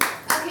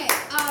 Okay,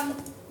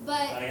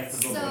 But I guess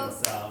the book so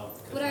wouldn't sell.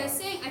 'cause what I of- was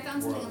saying, I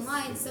found something World's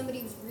online. stupid.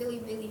 Somebody was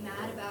really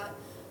mad about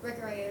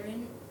Rick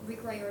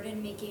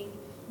Riordan making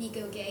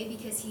Nico gay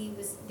because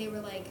they were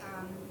like,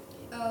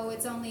 oh,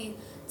 it's only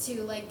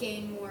to like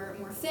gain more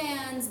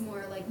fans,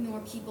 more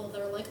people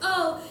that are like,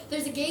 oh,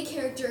 there's a gay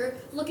character,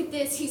 look at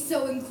this, he's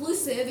so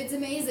inclusive, it's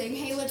amazing,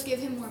 hey, let's give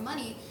him more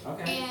money.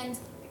 Okay. And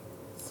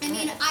I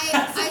mean,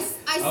 I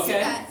see Okay.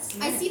 that.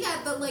 I see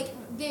that, but like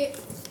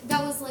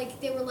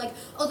they were like,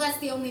 oh, that's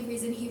the only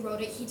reason he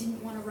wrote it. He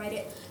didn't want to write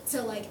it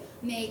to like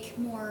make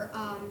more,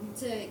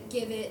 to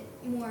give it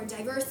more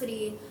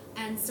diversity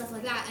and stuff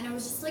like that. And I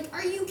was just like,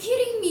 are you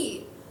kidding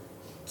me?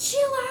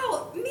 Chill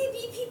out.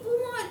 Maybe people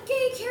want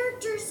gay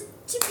characters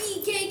to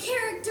be gay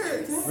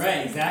characters.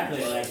 Right, exactly.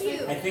 Thank Like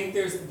you. I think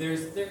there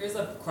is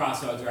a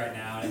crossroads right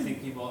now, and I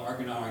think people are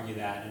gonna argue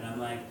that, and I'm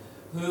like,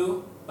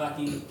 who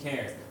fucking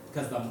cares?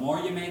 Because the more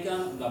you make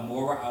them, the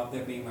more we're out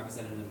there being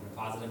represented in a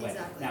positive way.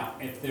 Exactly. Now,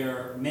 if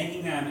they're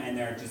making them and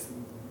they're just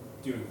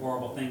doing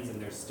horrible things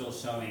and they're still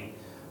showing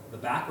the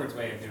backwards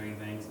way of doing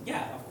things,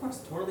 yeah, of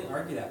course, totally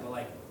argue that. But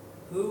like,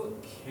 who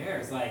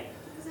cares? Like,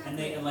 and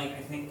they and like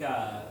I think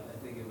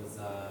it was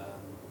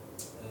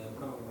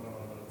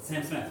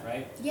Sam Smith,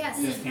 right?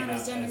 Yes, Just came that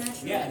was out gender as-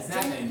 neutral. Yeah,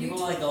 exactly. Gender And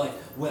people neutral. like,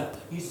 well,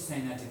 he's just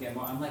saying that to get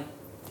more. I'm like,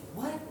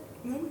 what?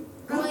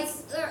 Or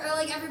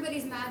like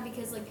everybody's mad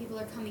because like people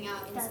are coming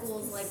out in That's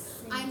schools like,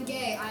 insane. I'm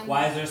gay, I'm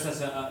Why is there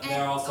such a?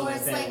 They're also or they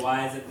it's say, like-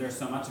 why is it there's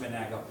so much of it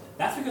now? I go,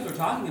 that's because we're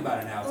talking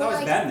about it now. It's Or always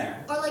like- been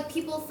there. Or like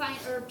people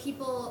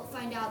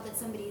find out that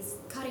somebody's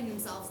cutting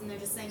themselves and they're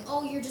just saying,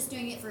 "Oh, you're just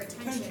doing it for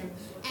attention,"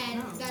 and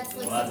No. that's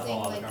like Well, that's a something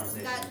whole other like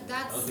conversation.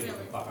 that's Those people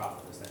really can fuck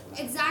off for a second.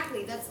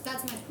 exactly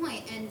that's my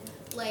point. And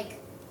like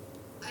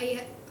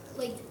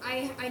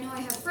I know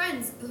I have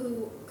friends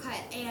who cut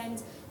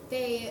and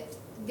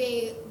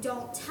they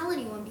don't tell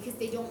anyone because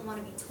they don't want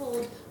to be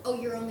told, "Oh,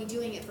 you're only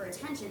doing it for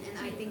attention," and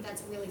I think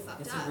that's really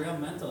fucked It's up. a real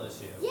mental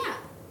issue. Yeah.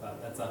 But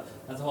that's a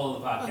whole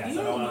other podcast. you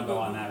I don't want to know- go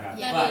on that route.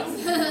 Yeah, but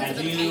please. I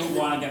do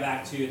want to get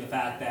back to the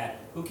fact that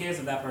who cares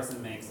if that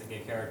person makes a gay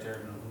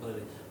character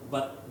completely.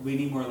 But we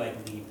need more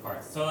like lead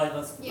parts. So like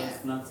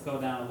let's go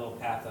down a little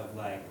path of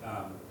like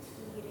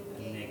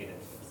Leading gay.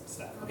 negative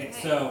stuff. Okay,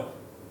 Okay. so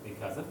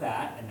because of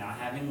that and not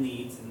having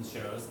leads in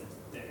shows,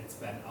 it's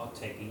been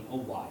taking a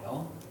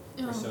while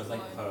for Oh, shows like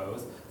boy.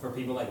 Pose, for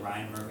people like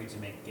Ryan Murphy to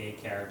make gay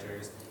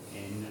characters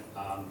in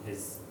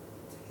his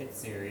hit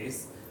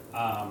series,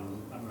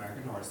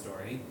 American Horror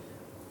Story.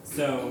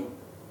 So,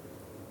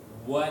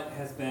 what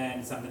has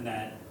been something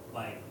that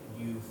like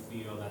you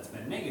feel that's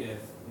been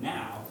negative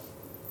now?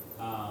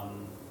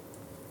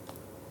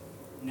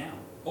 Now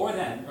or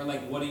then, or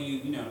like, what do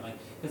you know, like,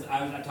 because I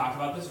talked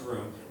about this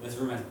room. This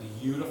room has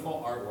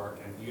beautiful artwork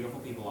and beautiful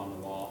people on the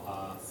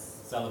wall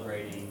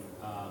celebrating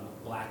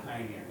Black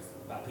pioneers,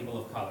 people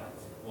of color.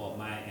 Well,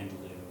 Maya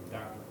Angelou,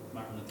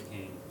 Martin Luther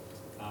King.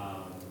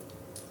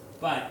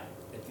 But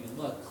if you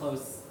look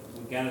close,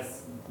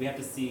 we have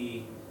to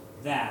see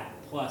that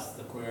plus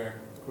the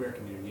queer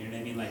community. You know what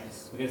I mean? Like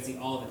we got to see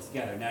all of it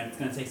together. Now it's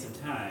going to take some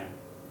time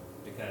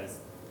because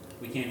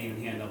we can't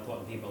even handle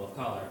putting people of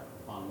color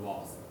on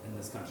walls in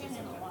this country Can't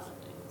handle a sometimes. lot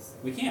of things.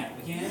 We can't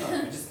handle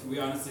it. We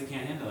honestly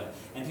can't handle it.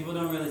 And people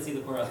don't really see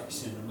the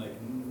correlation. I'm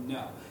like,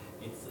 no,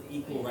 it's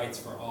equal rights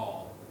for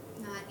all.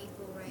 Not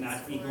equal rights.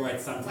 Not for equal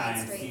rights. white,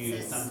 Sometimes straight, you,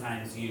 cis.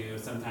 sometimes you,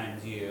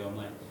 sometimes you. I'm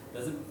like,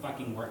 doesn't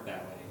fucking work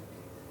that way.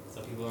 So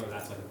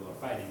that's why people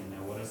are fighting. And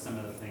now, what are some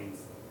of the things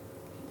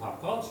in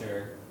pop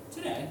culture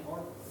today or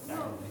back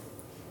in the day?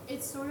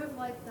 It's sort of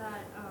like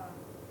that,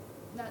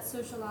 that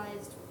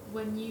socialized,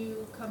 when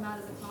you come out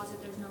of the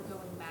closet, there's no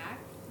going back.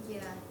 Yeah.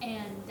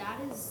 And that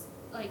is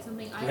like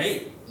something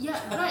Great.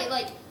 Yeah, right,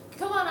 like,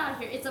 come on out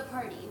here, it's a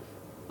party,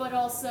 but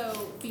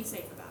also be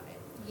safe about it.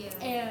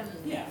 Yeah. And,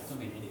 Yeah, don't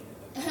be an idiot.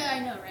 I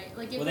know, right?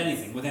 Like, if With it's-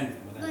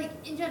 anything. Like,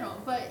 in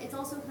general, but it's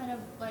also kind of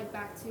like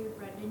back to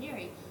Brendan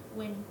Urie.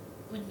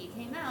 When he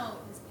came out,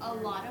 a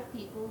lot of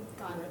people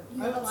got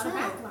a lot of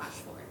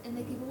backlash for it, and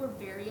the people were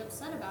very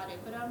upset about it.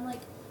 But I'm like,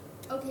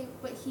 okay,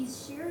 but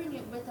he's sharing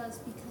it with us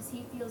because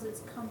he feels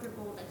it's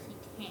comfortable that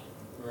he can.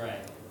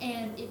 Right.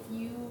 And if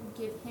you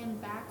give him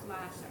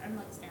backlash, I'm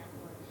like stand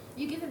for it.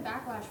 If you give him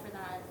backlash for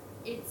that,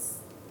 it's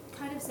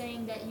kind of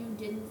saying that you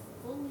didn't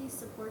fully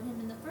support him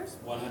in the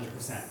first place.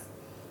 100%.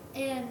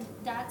 And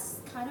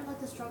that's kind of like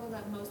the struggle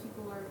that most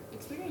people are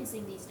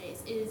experiencing these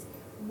days, is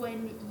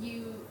when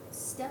you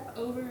step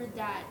over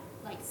that,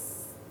 like,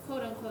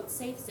 quote unquote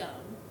safe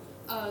zone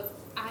of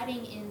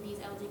adding in these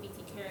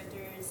LGBT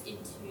characters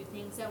into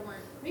things that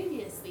weren't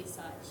previously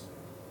such.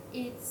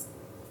 It's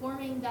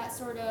forming that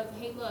sort of,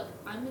 hey look,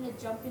 I'm gonna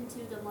jump into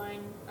the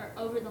line, or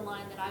over the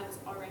line that I was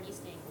already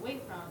staying away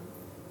from,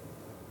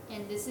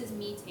 and this is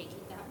me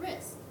taking that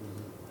risk.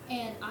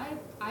 And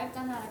I've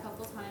done that a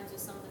couple times with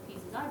some of the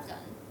pieces I've done.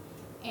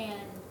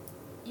 And,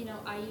 you know,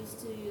 I used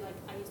to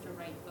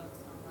write books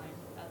online.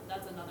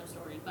 That's another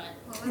story. But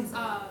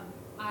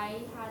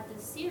I had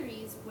this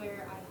series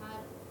where I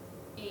had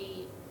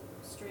a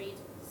straight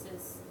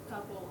cis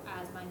couple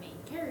as my main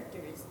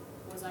characters.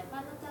 Was I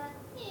fine with that?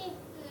 It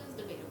was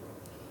debatable.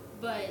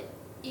 But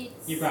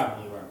it's You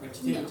probably weren't, but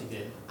you did No. what you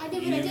did. I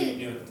did you what I knew did.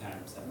 You knew at the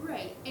time, so.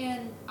 right,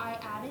 and I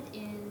added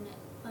in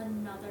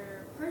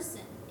another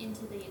person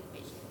into the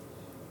equation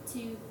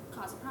to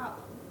cause a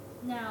problem.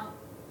 Now,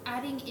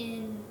 adding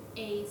in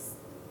a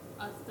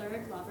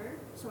third lover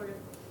sort of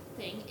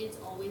thing is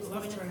always Love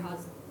going to triangle.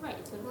 cause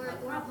it's going to We're cause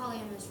a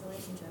problems. polyamorous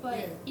relationship.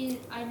 But Yeah.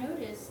 I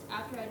noticed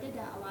after I did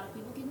that, a lot of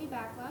people give me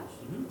backlash.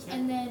 Mm-hmm.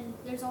 And then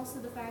there's also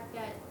the fact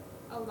that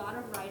a lot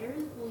of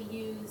writers will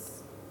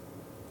use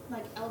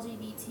like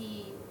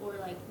LGBT or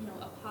like, you know,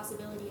 a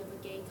possibility of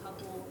a gay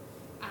couple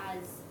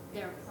as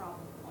their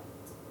problem point.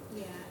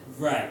 Yeah.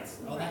 Right.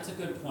 Oh, Right. that's a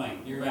good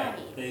point. You're right.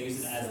 Right. They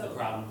use it as the So-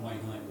 problem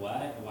point. I'm like,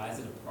 what? Why is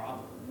it a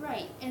problem?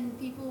 Right. And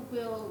people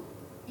will,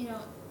 you know,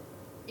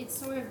 it's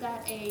sort of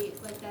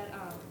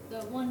the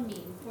one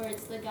meme where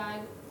it's the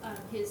guy,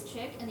 his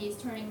chick, and he's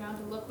turning around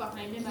to look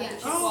behind him as Yes.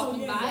 the chick Oh,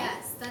 walking yeah. by.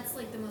 Yes, that's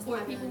like the most Or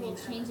popular people will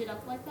meme change ever. it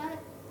up like that.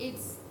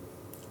 It's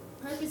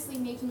purposely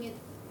making it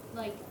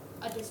like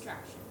a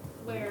distraction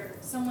where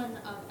someone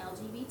of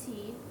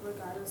LGBT,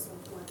 regardless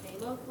of what they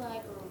look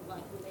like or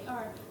like who they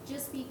are,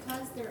 just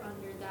because they're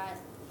under that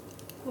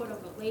quote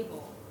unquote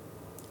label,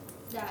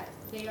 that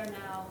they are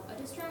now a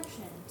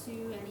distraction to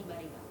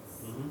anybody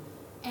else. Mm-hmm.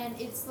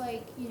 And it's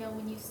like, you know,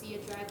 when you see a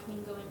drag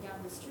queen going down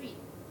the street,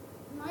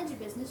 mind your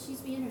business, she's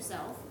being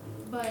herself,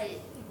 but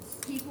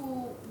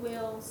people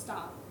will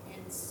stop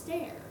and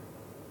stare,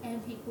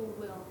 and people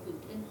will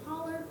hoot and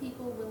holler,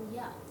 people will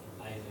yell.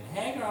 I say,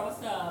 hey girl,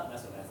 what's up?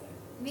 That's what I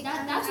say.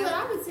 That's what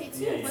I would say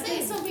too, Yeah, but yeah.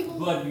 then some people,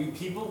 But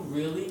people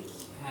really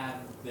have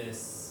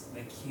this.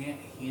 They can't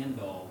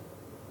handle.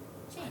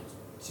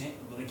 change.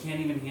 Well, they can't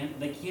even handle.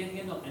 They can't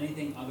handle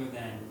anything other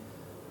than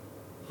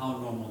how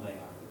normal they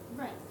are.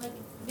 Right, like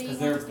they Because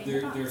want to stay in the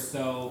they're box.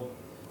 so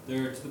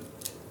they're to the.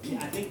 Yeah,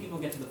 I think people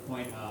get to the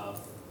point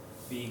of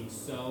being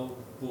so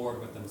bored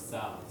with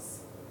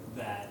themselves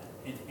that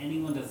if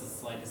anyone does the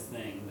slightest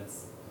thing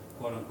that's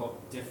quote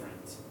unquote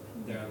different,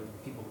 there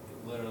people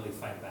literally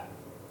fight back.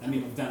 I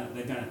mean, we've done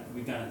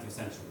it through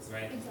centuries,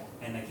 right? Exactly.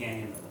 And they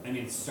can't handle it. I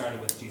mean, it started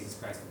with Jesus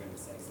Christ, for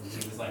goodness sakes, and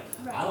he was like,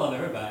 Right. "I love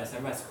everybody, so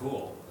everybody's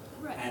cool,"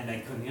 Right. and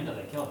they couldn't handle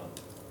it. They killed him.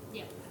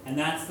 Yeah. And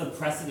that's the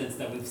precedence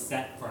that we've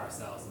set for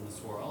ourselves in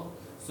this world.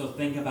 So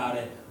think about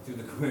it through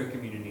the queer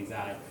community's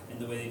eye and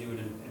the way they do it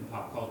in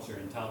pop culture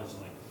and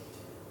television. Like,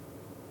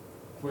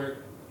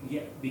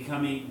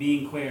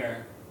 being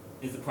queer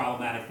is a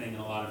problematic thing in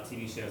a lot of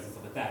TV shows and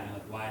stuff like that. And you're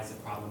like, why is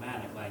it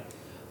problematic? Like,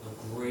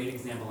 a great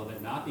example of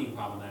it not being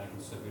problematic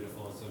and so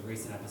beautiful is a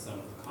recent episode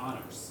of The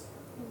Connors.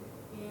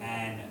 Yeah.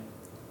 And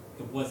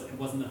it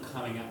wasn't a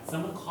coming out.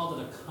 Someone called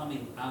it a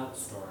coming out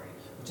story,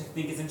 which I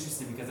think is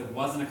interesting because it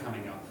wasn't a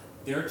coming out.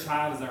 Their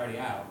child is already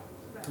out,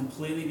 Right.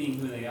 completely being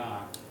who they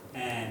are,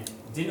 and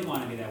didn't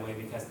want to be that way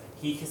because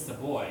he kissed a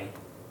boy,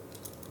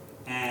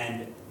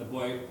 and the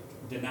boy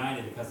denied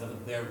it because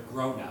of their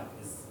grown up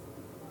is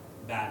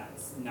bad,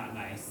 it's not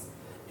nice,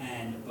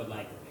 but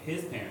like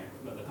his parent,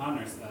 but the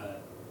Connors,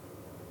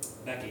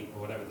 Becky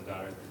or whatever the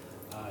daughter,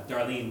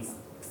 Darlene's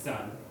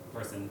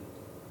person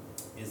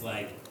is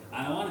like,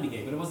 I don't want to be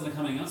gay, but it wasn't a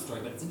coming out story.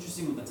 But it's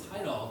interesting with the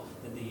title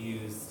that they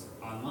used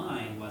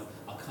online was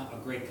a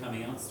great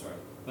coming out story,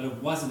 but it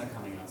wasn't a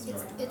coming out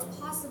story. It's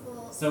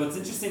possible. So it's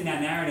interesting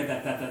that narrative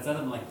that's other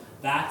than like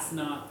that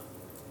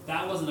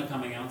wasn't a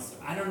coming out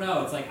story. I don't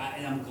know. It's like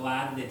I'm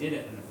glad they did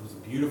it, and it was a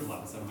beautiful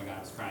episode. Oh my god, I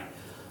was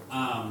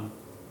crying.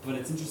 But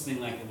it's interesting,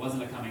 like it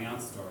wasn't a coming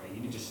out story.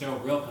 You need to show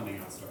real coming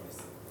out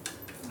stories.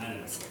 I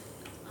don't know.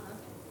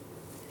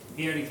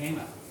 He already came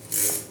out.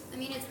 I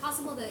mean, it's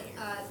possible that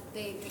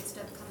they mixed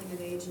up coming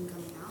of age and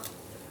coming out.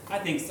 I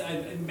think so,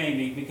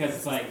 maybe because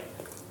it's like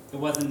it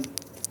wasn't.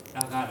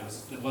 Oh god,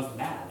 it wasn't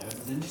bad. It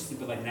was interesting,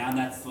 but like now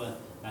that's the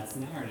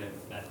narrative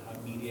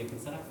that media can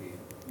set up for you,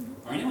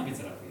 or anyone can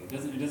set up for you.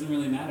 It doesn't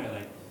really matter.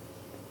 Like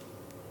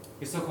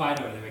you're so quiet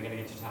over there. We gotta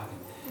get you talking.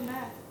 I'm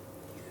back.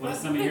 What is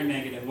some of your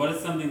negative? What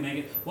is something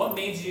negative? What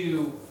made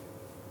you?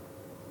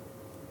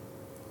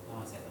 I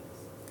want to say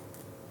this.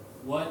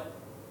 What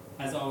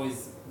has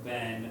always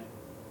been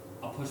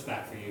a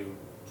pushback for you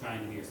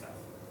trying to be yourself?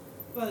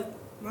 Like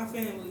my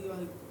family,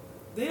 like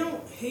they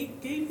don't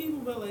hate gay people,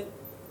 but like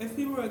if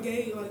people are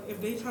gay, like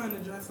if they trying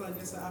to dress like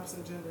it's the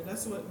opposite gender,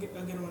 that's what I get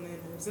on their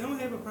nerves. They don't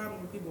have a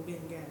problem with people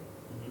being gay,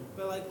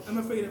 but like I'm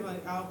afraid of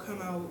like I'll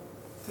come out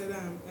to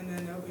them and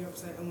then they'll be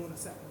upset and won't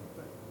accept me.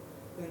 But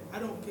then I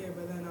don't care,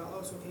 but then I'll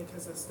also care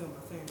because that's still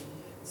my family.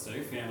 So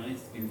your family,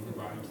 it's the people who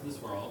brought you into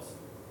this world.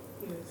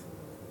 Yes.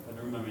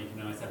 But remember, you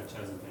can always have a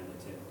chosen family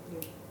too.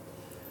 Yeah.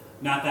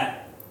 Not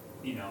that,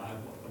 I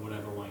would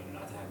ever want you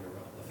not to have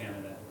a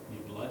family that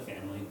your blood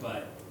family,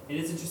 but it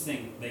is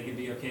interesting. They could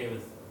be okay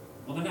with.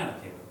 Well, they're not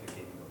okay with gay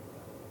people.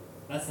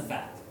 That's the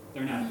fact.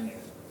 They're not okay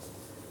with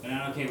it. They're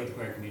not okay with the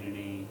queer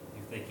community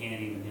if they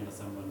can't even handle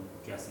someone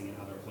dressing in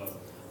other clothes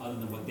other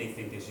than what they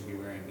think they should be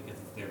wearing because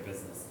it's their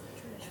business.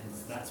 And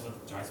that's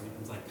what drives me.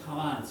 It's like, come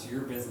on, it's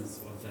your business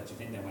that you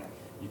think that way.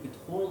 You could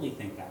totally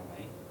think that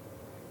way,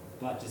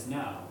 but just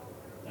know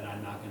that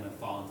I'm not going to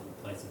fall into the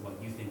place of what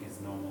you think is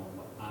normal and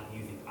what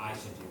you think I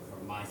should do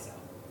for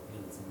myself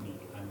because it's me.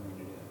 I'm going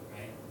to do it,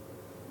 right?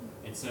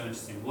 it's so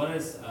interesting. What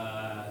is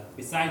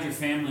besides your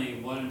family?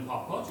 What in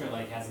pop culture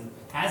like hasn't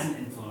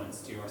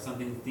influenced you, or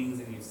things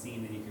that you've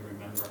seen that you can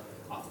remember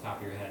off the top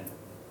of your head?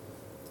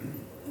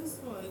 It's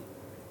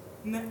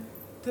like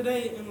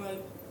today and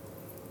like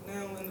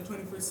now in the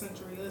 21st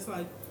century, it's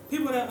like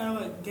people that are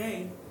like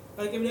gay,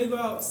 like if they go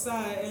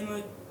outside and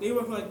like they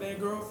with like their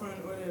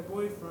girlfriend or their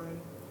boyfriend,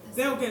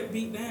 they'll get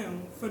beat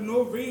down for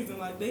no reason.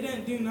 Like they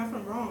didn't do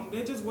nothing wrong.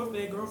 They're just with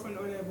their girlfriend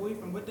or their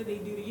boyfriend. What did they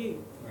do to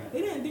you? Right.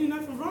 They didn't do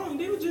nothing wrong.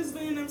 They were just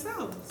being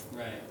themselves.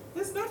 Right.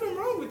 There's nothing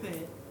wrong with that.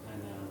 I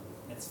know.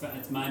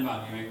 It's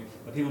mind-boggling, right?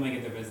 But people make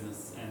it their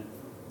business, and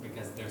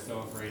because they're so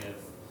afraid of,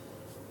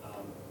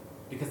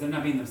 because they're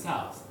not being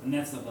themselves, and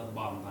that's the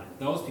bottom line.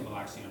 Those people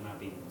actually are not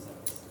being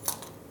themselves.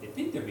 They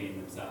think they're being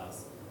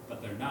themselves,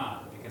 but they're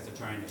not, because they're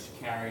trying to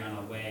carry on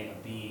a way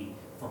of being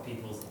for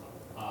people's,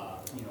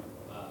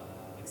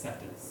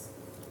 acceptance,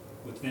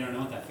 which they don't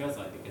know what that feels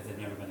like because they've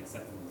never been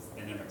accepted.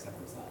 They never accept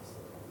themselves.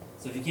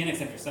 So if you can't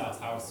accept yourselves,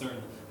 how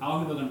are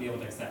people going to be able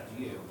to accept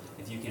you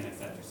if you can't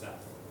accept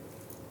yourself?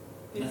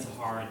 And that's a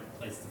hard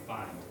place to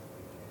find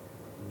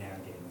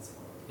navigating this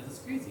world, because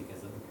it's crazy.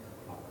 Because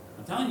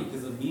I'm telling you,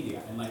 because of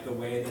media and like the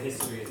way the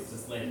history has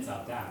just laid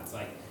itself down. It's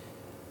like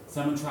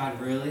someone tried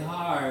really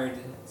hard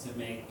to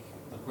make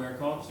the queer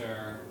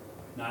culture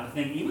not a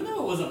thing, even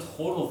though it was a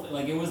total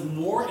like it was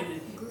more.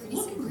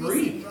 Look at Greece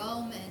Greece. and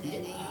Rome and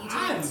Egypt.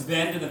 I've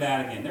been to the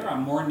Vatican. There are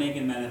more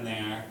naked men in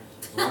there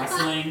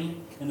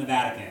wrestling in the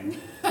Vatican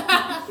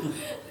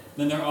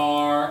than there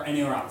are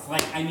anywhere else.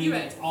 Like, I mean,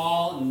 Right. it's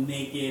all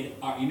naked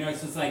art. You know,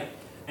 it's just like,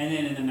 and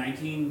then in the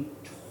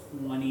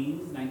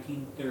 1920s,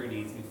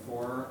 1930s,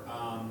 before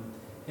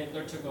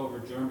Hitler took over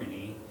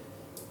Germany,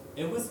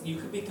 you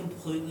could be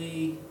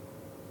completely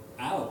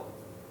out.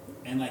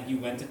 And like, you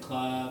went to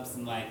clubs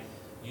and like,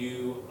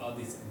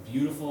 these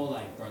beautiful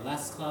like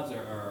burlesque clubs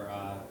or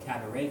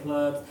cabaret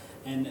clubs,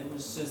 and it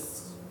was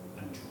just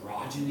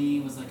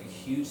androgyny was like a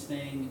huge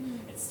thing.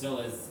 It still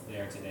is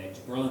there today.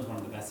 Berlin's one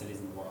of the best cities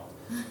in the world.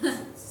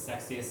 It's the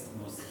sexiest,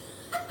 most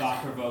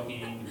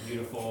thought-provoking,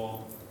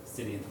 beautiful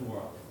city in the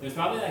world. There's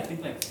probably I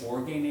think like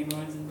 4 gay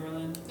neighborhoods in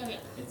Berlin. Oh yeah.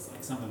 It's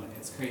like something like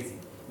it's crazy.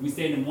 We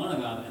stayed in one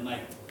of them and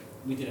like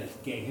we did a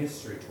gay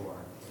history tour.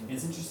 And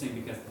it's interesting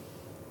because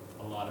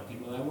a lot of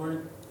people that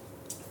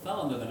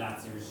fell under the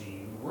Nazi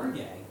regime were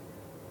gay.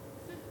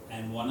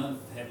 And one of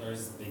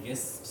Hitler's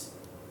biggest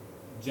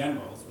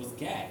generals was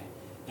gay.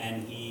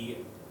 And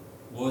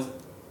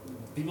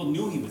people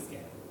knew he was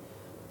gay.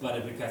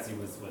 But because he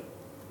was with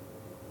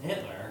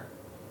Hitler,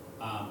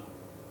 that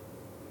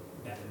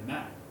didn't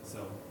matter.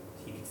 So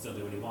he could still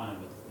do what he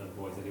wanted with the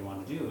boys that he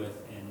wanted to do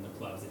with in the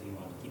clubs that he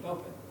wanted to keep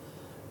open.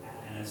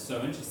 And it's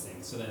so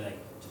interesting. So they like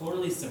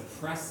totally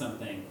suppressed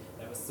something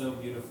that was so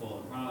beautiful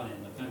and prominent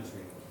in the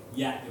country.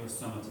 Yet there was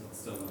so much that's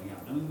still going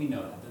on. I mean, we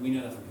know that. We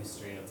know that from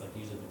history. It's like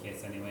usually the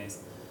case,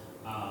 anyways.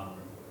 I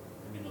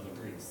mean, look at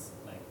Greece.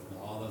 Like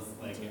all those,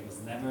 like it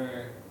was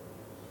never.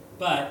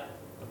 But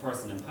the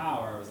person in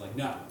power was like,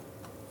 no.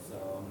 So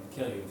I'm gonna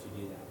kill you if you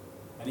do that.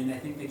 I mean, I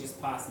think they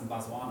just passed in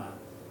Botswana.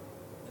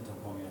 And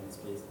don't quote me on this,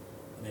 please.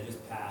 And they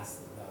just passed.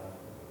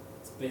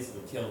 It's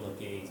basically kill the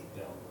gays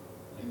bill.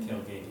 Like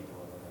kill gay people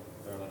over there.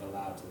 They're like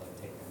allowed to like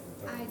take them and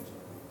throw them in jail.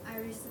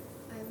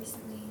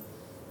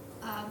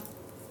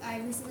 I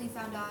recently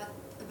found out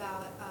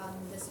about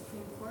the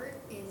Supreme Court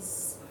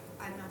is,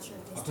 I'm not sure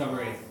if they October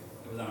still 8th.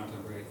 It was on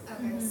October 8th.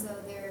 Okay, so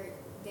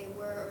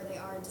they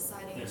are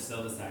deciding. They're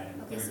still deciding.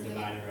 Okay, They're so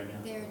divided right now.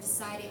 They're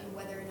deciding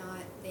whether or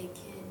not they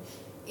can,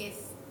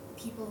 if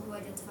people who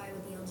identify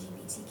with the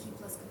LGBTQ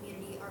plus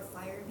community are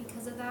fired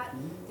because of that,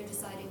 they're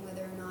deciding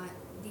whether or not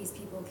these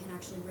people can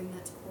actually bring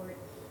that to court,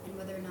 and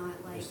whether or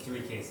not like. There's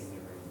 3 cases they're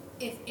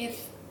bringing.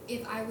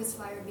 If I was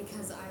fired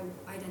because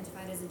I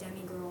identified as a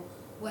demigirl,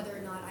 whether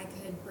or not I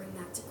could bring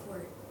that to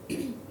court.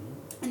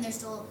 And they're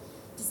still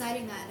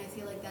deciding that, and I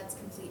feel like that's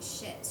complete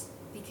shit.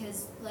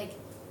 Because, like,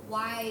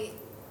 why...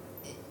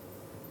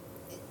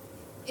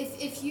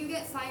 If you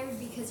get fired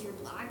because you're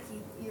black,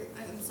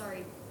 I'm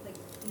sorry, like,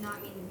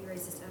 not meaning to be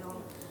racist at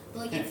all. But,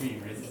 like, Can't be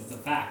racist. It's a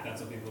fact.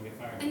 That's what people get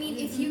fired. I mean,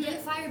 if you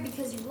get fired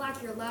because you're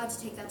black, you're allowed to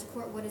take that to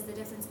court. What is the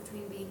difference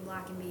between being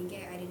black and being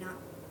gay?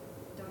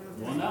 Don't know if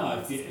Well,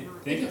 that's no. If racist you or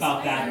not. think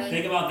about that,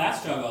 think about that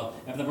struggle.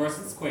 If the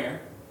person's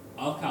queer,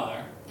 of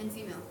color, And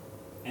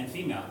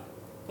female,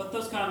 put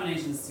those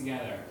combinations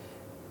together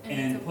And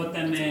and it's a- put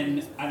them it's a in,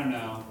 reason. I don't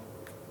know,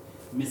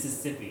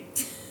 Mississippi,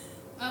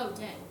 Oh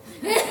dang.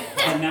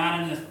 but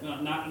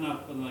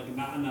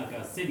not in like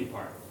a city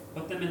part.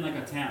 Put them in like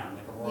a town,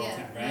 like a rural Yeah.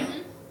 town, right?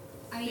 Mhm.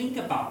 I mean, Think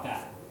about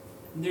that.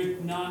 They're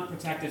not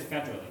protected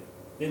federally.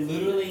 They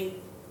literally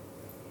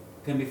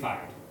can be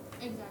fired.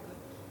 Exactly.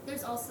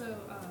 There's also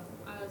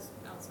I was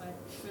outside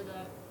for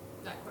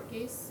that court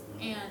case,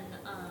 and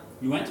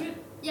You went to it?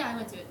 yeah, I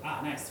went to it.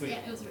 Ah, nice, sweet. Yeah,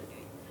 it was really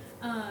great.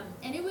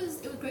 And it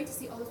was great to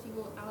see all those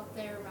people out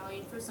there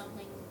rallying for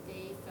something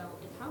they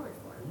felt empowered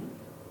for. Mhm.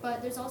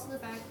 But there's also the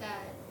fact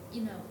that,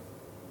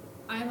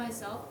 I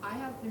myself, I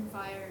have been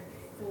fired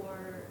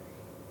for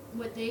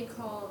what they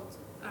called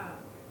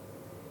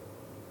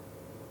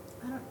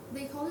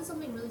they called it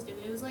something really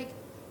stupid. It was like,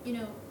 you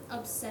know,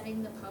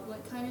 upsetting the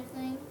public kind of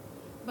thing.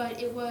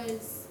 But it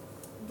was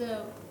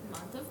the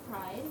month of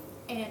Pride,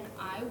 and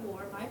I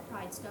wore my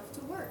Pride stuff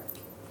to work.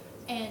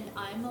 And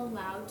I'm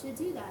allowed to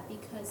do that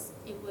because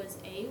it was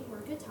A,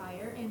 work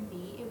attire, and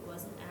B, it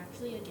wasn't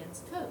actually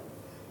against code.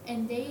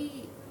 And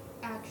they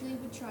actually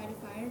would try to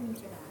fire me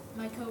for that.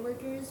 My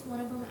coworkers, one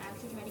of them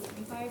actually tried to get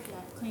me fired for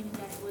that, claiming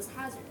that it was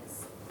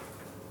hazardous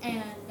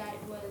and that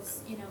it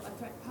was, you know, a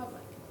threat to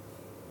public.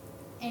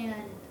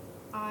 And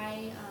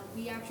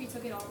we actually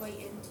took it all the way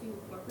into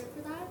corporate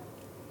for that.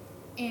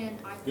 And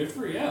I Good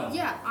for you.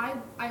 yeah,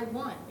 I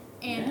won.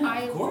 And Yeah,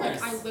 of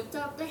course. I whipped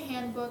up the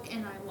handbook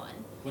and I won.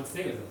 What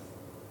state was this?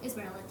 It's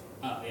Maryland.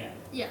 Oh, yeah.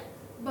 Yeah.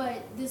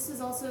 But this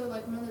is also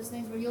like one of those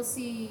things where you'll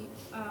see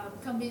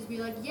companies be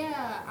like,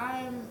 yeah,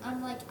 I'm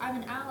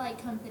an ally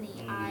company.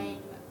 I'm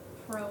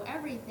pro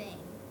everything,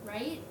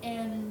 right?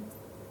 And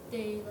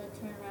they like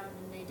turn around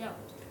and they don't.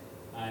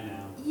 I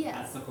know. Yeah.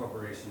 That's the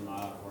corporation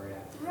model for you.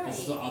 Right. This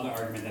is the other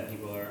argument that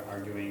people are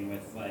arguing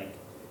with, like,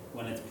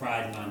 when it's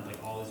Pride Month,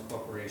 like, all these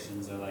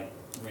corporations are, like,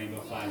 rainbow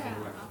flags Yeah.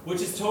 everywhere.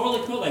 Which is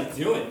totally cool, like,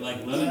 do it,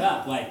 like, live it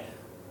up, like,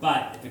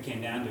 but if it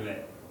came down to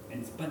it,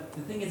 but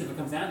the thing is, if it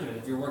comes down to it,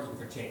 if you're working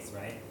for Chase,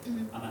 right?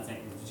 Mm-hmm. I'm not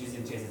saying,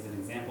 using Chase as an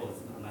example,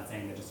 I'm not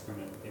saying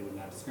they would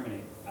not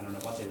discriminate, I don't know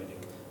what they would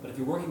do. But if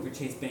you're working for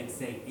Chase Bank,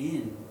 say,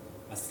 in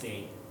a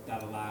state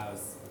that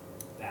allows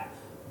that,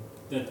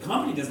 the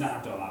company does not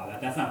have to allow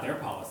that, that's not their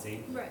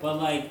policy. Right. But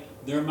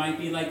like, there might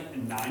be like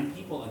 9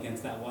 people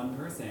against that one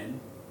person,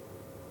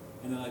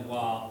 and they're like,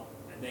 well,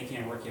 they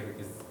can't work here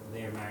because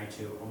they are married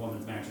to, a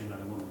woman's married to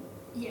another woman,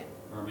 Yeah.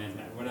 or a man's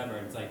married, whatever,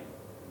 it's like,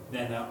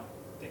 then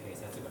the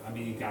case has to go, I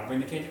mean, you gotta bring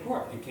the case to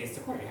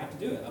court, you have to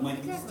do it, I'm like,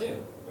 you just Exactly.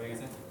 do, what are you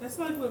gonna say? That's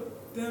like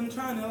with them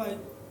trying to like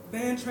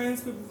ban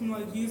trans people from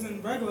like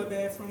using regular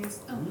bathrooms.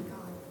 Oh my Mhm.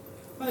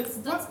 god.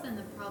 Like That's been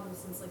the problem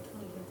since like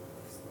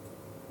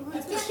 2015.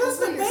 It's That's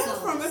just not a for bathroom.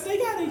 yourselves. If they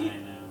gotta I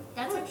get know.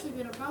 That's actually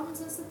been a problem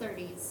since the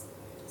 30s.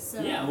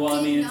 So Yeah, well, I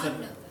Did mean, it's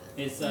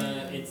not a, know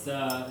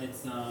that.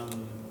 it's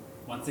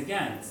once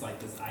again, it's like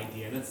this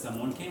idea that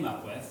someone came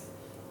up with,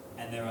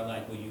 and they were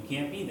like, well, you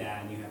can't be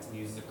that, and you have to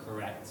use the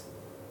correct,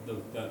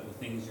 the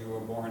things you were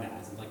born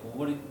as. It's like, well,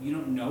 what, you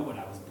don't know what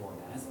I was born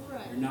as. Right.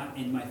 You're not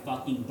in my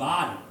fucking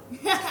body.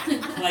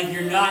 Like,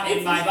 you're not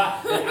in my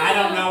body. Like, I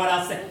don't know what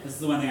else to say. This is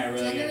the one thing I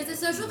really Gender get.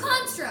 is a social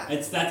construct.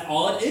 That's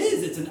all it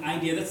is. It's an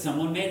idea that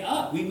someone made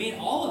up. We made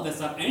all of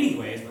this up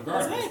anyways,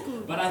 regardless. Exactly.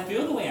 But I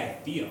feel the way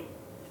I feel,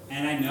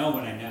 and I know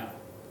what I know,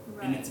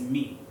 and right. it's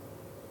me.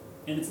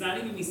 And it's not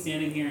even me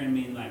standing here and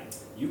being like,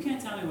 you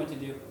can't tell me what to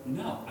do.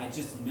 No, I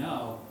just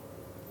know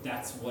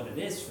that's what it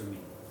is for me.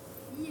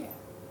 Yeah.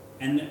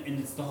 And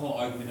it's the whole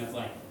argument of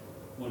like,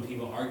 when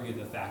people argue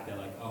the fact that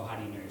like, oh, how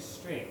do you know you're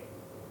straight?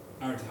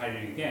 Or how do you know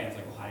you're gay? It's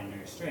like, well, how do you know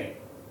you're straight?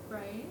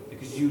 Right.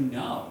 Because you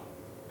know.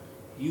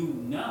 You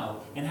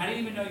know. And how do you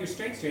even know you're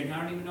straight, and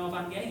how do you even know if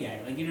I'm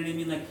gay? Like, you know what I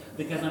mean? Like,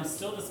 because I'm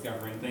still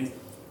discovering things.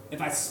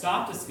 If I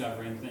stop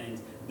discovering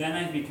things, then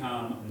I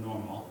become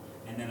normal,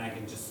 and then I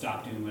can just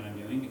stop doing what I'm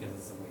doing because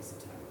it's a waste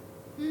of time.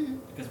 Mm-hmm.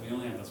 Because we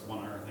only have this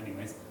one Earth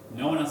anyways.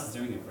 No one else is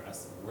doing it for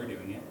us. We're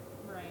doing it.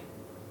 Right.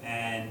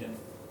 And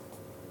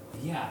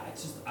yeah,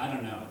 it's just, I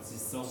don't know. It's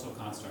these social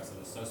constructs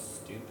that are so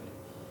stupid.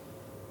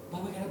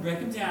 But we gotta break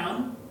them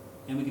down,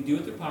 and we can do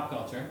it through pop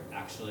culture,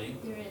 actually.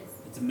 There is.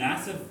 It's a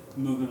massive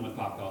movement with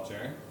pop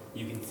culture.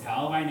 You can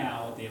tell by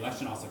now with the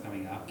election also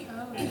coming up,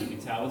 Oh. and you can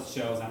tell with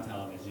shows on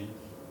television.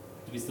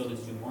 Do we still need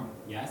to do more?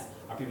 Yes.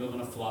 Are people going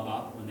to flub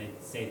up when they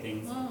say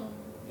things, Oh.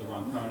 the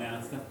wrong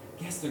pronouns and stuff?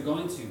 Yes, they're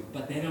going to,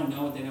 but they don't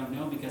know what they don't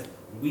know because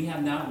we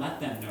have not let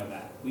them know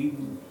that. We,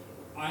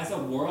 as a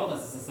world,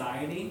 as a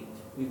society,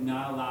 we've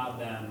not allowed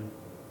them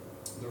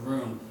the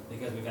room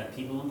because we've had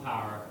people in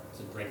power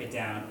to break it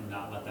down and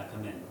not let that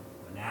come in.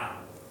 But now,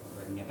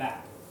 we're bringing it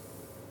back.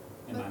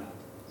 Am I But- not?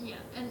 Yeah,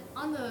 and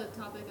on the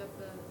topic of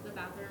the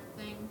bathroom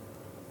thing,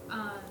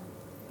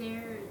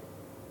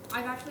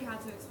 I've actually had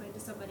to explain to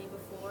somebody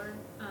before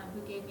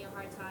who gave me a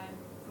hard time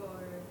for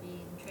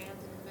being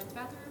trans in the men's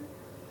bathroom,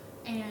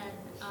 and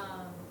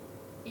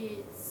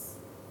it's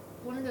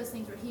one of those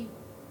things where he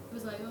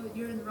was like, "Oh,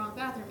 you're in the wrong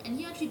bathroom," and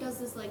he actually does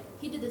this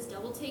he did this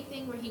double take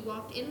thing where he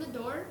walked in the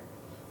door,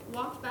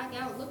 walked back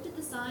out, looked at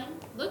the sign,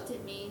 looked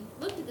at me,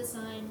 looked at the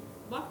sign,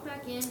 walked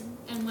back in,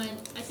 and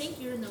went, "I think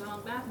you're in the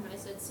wrong bathroom." I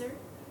said,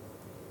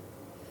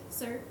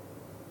 Sir,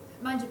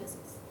 mind your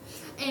business.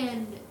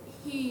 And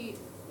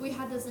we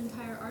had this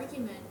entire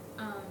argument,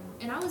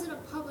 and I was in a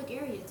public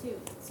area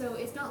too, so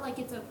it's not like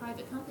it's a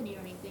private company or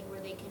anything where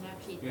they can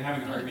actually. You're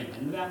having an do argument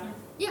anything. in the bathroom?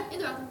 Yeah, in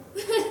the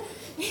bathroom.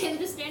 And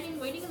just standing,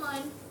 waiting in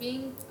line,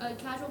 being a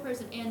casual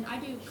person. And I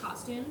do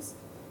costumes,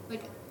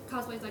 like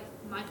cosplay is like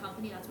my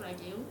company, that's what I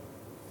do.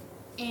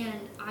 And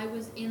I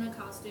was in a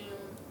costume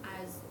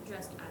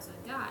dressed as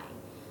a guy.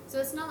 So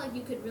it's not like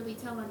you could really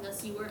tell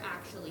unless you were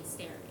actually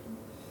staring.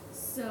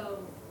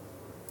 So,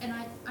 and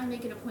I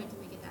make it a point to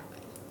make it that way.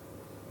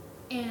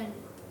 And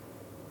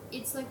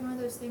it's like one of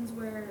those things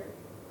where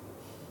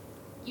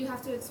you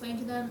have to explain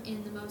to them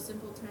in the most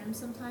simple terms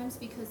sometimes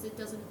because it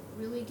doesn't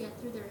really get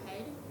through their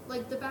head.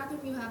 Like the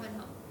bathroom you have at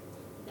home,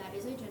 that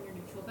is a gender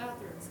neutral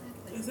bathroom.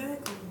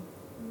 Exactly.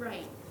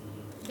 Right.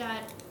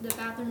 That the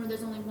bathroom where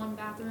there's only one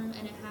bathroom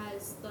and it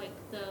has like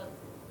the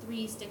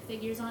 3 stick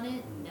figures on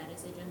it, that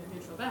is a gender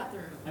neutral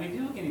bathroom. I mean,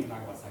 people can't even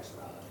talk about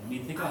sexuality. I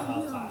mean, think about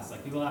health class.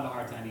 Like, people have a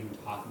hard time even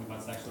talking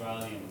about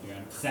sexuality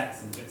and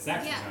sex and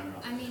sex in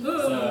general. I mean,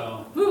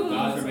 So,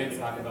 God forbid to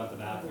talk about the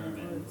bathroom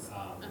and,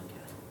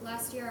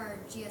 last year our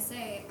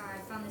GSA, I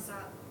found this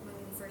out when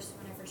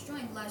I first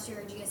joined. Last year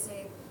our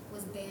GSA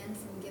was banned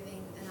from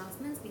giving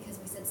announcements because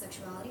we said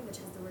sexuality, which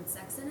has the word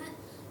sex in it.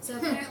 So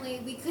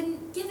apparently we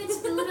couldn't give it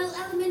to the little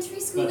elementary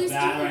schoolers. But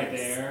that right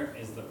there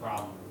is the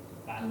problem.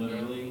 That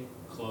literally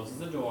closes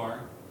the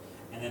door,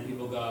 and then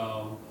people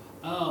go,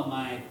 oh,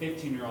 my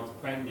 15-year-old's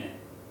pregnant.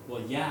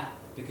 Well, yeah,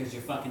 because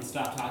you fucking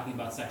stopped talking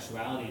about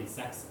sexuality and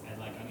sex at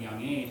like a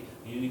young age,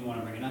 and you didn't even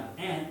want to bring it up.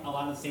 And a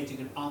lot of the states you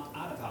can opt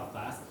out of health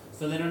class,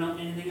 so they don't know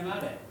anything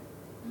about it.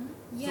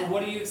 Yeah. So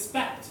what do you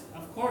expect?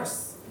 Of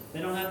course,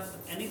 they don't have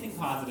anything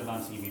positive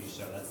on TV to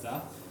show that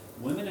stuff.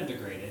 Women are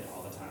degraded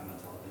all the time on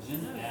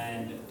television,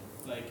 and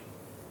like,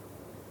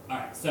 all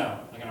right. So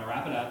I'm gonna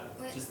wrap it up.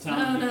 Wait. Just tell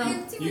me.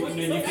 You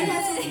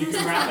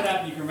can wrap it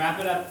up. You can wrap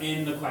it up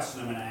in the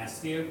question I'm gonna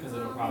ask you because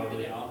it'll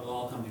probably it'll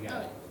all come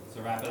together.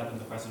 So wrap it up in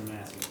the question I'm gonna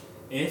ask you.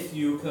 If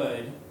you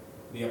could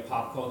be a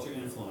pop culture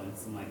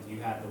influence and like you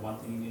had the one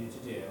thing you needed to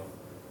do,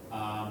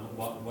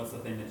 what's the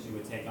thing that you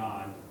would take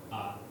on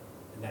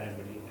that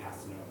everybody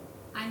has to know?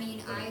 I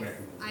mean, Really quick.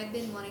 I've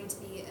been wanting to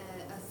be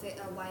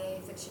a YA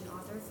fiction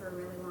author for a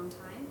really long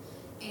time,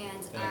 and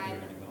I feel like you were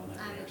gonna go in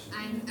that direction.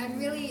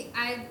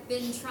 I've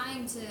been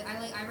trying to.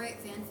 I write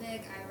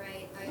fanfic.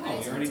 I you're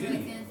attempt already to write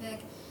doing fanfic,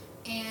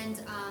 and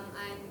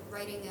I'm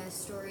writing a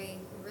story,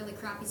 a really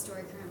crappy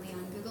story currently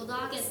on Google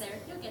Docs.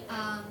 You'll get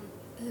there.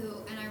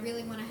 And I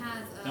really want to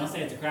have. Don't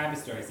say it's a crappy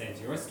story. Say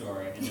it's your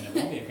story, and then it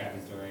won't be a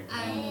crappy story.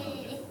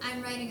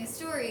 I'm writing a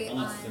story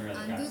Unless it's a really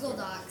on crappy Google story.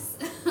 Docs,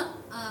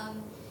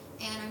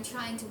 and I'm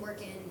trying to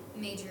work in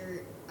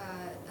major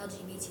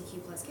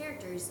LGBTQ plus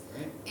characters,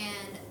 Right.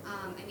 and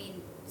I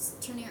mean, it's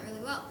turning out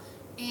really well.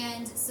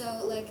 And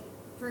so, like,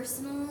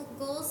 personal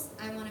goals,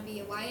 I want to be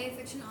a YA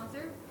fiction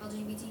author,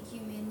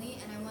 LGBTQ mainly,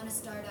 and I want to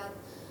start up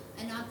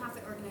a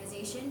nonprofit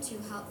organization to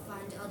help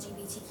fund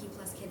LGBTQ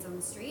plus kids on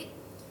the street.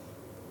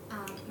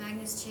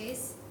 Magnus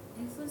Chase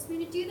influenced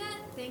me to do that.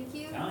 Thank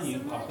you Telling so you,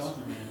 much. pop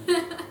culture,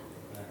 man.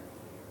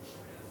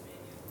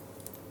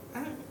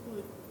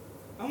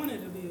 I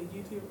wanted to be a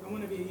YouTuber. I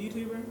want to be a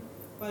YouTuber.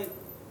 Like,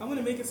 I want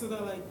to make it so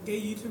that like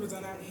gay YouTubers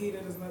are not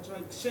hated as much.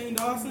 Like Shane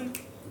Dawson,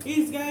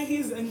 he's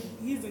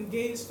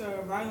engaged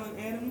to Ryland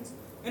Adams,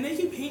 and they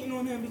keep hating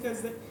on him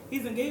because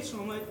he's engaged to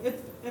him. Like,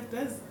 if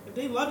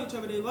they love each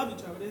other, they love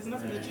each other. There's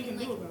nothing that you can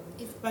do about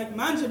it. Like,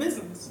 mind your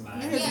business.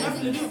 Mind It your has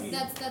nothing to do business. with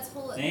you. That's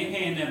whole. They ain't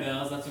paying their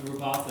bills. That's what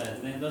RuPaul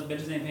says. And those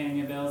bitches ain't paying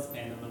your bills,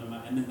 paying them on the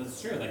money. And then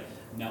that's true. Like,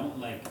 no,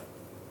 like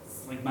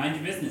mind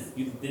your business.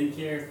 You didn't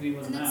care if he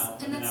wasn't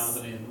out, and then I was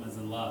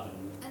in love.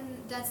 And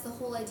that's the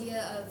whole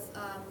idea of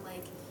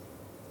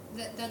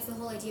that's the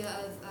whole idea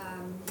of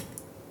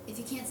if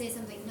you can't say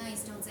something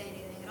nice, don't say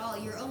anything at all.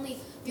 You're only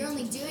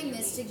doing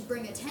this to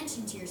bring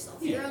attention to yourself.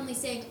 Yeah. You're only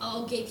saying,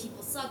 oh, gay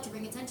people suck, to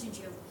bring attention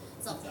to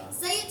yourself. Yeah.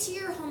 Say it to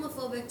your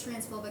homophobic,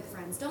 transphobic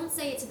friends. Don't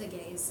say it to the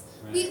gays.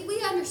 Right.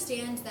 We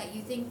understand that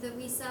you think that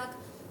we suck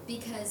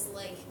because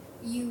like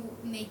you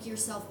make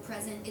yourself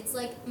present. It's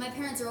like my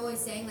parents are always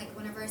saying, like,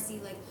 whenever I see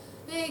like,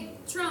 hey,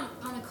 Trump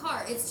on a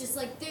car, it's just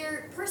like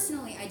they're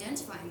personally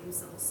identifying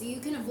themselves. So you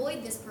can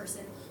avoid this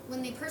person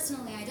when they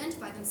personally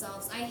identify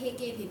themselves. I hate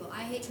gay people,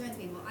 I hate trans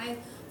people, I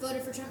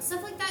voted for Trump,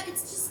 stuff like that.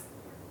 It's just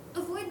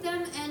avoid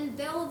them and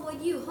they'll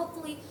avoid you.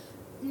 Hopefully,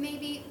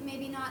 maybe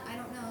not, I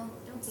don't know.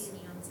 Don't be a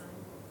neon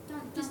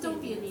sign.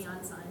 Don't be a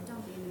neon sign.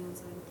 Don't be a neon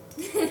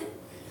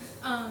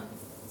sign.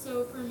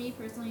 So for me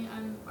personally,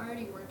 I'm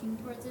already working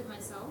towards it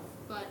myself,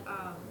 but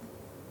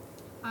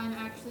I'm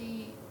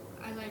actually,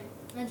 as I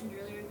mentioned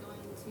earlier, going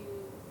to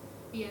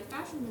be a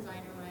fashion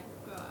designer when I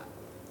grow up.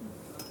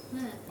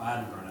 I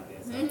haven't grown up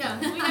yet. So.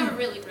 No, we never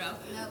really grow.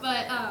 Nope.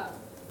 But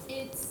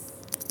it's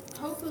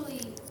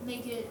hopefully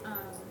make it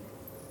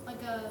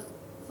like a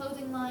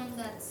clothing line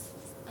that's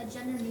a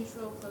gender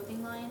neutral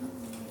clothing line,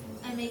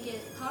 and make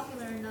it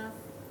popular enough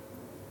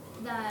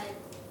that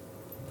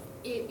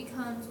it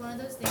becomes one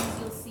of those things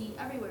you'll see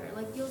everywhere.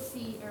 Like you'll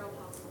see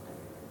Aeropostale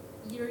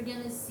everywhere. You're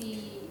gonna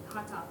see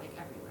Hot Topic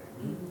everywhere.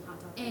 Mm-hmm. Hot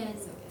topic. And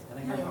So good. I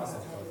think I'm also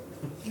close.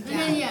 And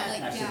then, yeah.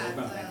 Like, Actually, yeah, they're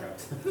both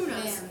bankrupt. Who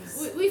knows?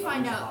 Vans. We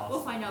find out.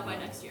 We'll find out by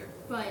next year.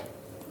 But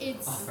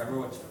it's Oh, Forever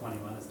Watch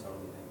 21 is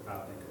totally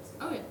bankruptcy.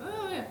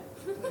 oh yeah.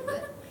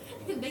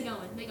 they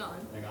going. They're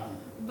gone.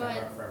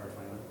 But Forever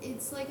 21.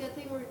 it's like a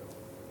thing where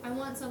I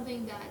want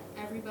something that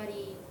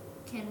everybody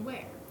can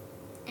wear,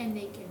 and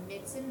they can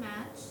mix and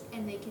match,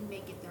 and they can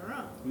make it their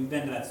own. We've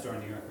been to that store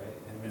in New York, right?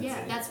 Have you been to Yeah,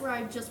 City? that's where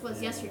I just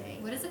was Yeah. yesterday.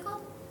 What is it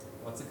called?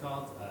 What's it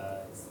called?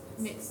 It's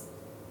Mix.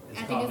 It's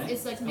I called think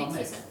it's like called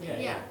mix or something. Yeah,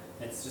 Yeah.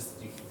 It's just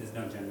there's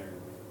no gender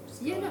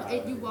Just Yeah, go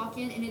no, to you walk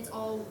in and it's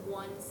all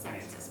one I mean,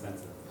 section. it's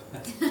expensive.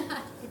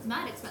 It's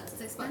mad expensive.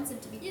 It's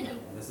expensive to be You know.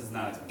 clean. This is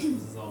not expensive.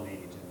 This is all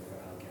Navy gender.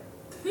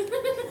 I don't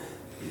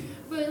care.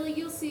 But like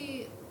you'll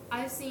see,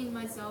 I've seen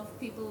myself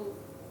people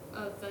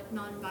of like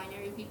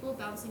non-binary people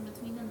bouncing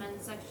between the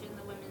men's section,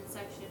 the women's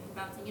section,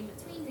 bouncing in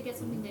between to get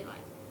something they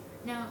like.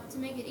 Now, to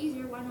make it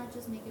easier, why not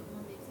just make it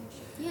one big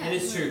section? Yeah.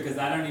 It is true because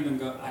I don't even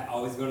go. I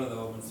always go to the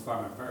women's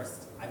department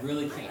first. I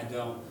really can't. I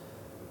don't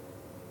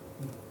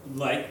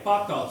like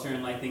pop culture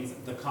and like things.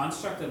 The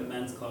construct of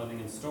men's clothing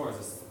in stores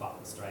is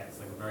boxed, right? It's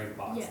like a very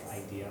boxed Yes.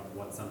 idea of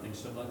what something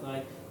should look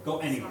like. Go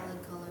anywhere.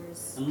 Solid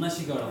colors.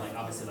 Unless you go to like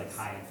obviously like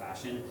high-end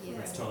fashion, Yeah.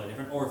 it's totally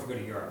different. Or if you go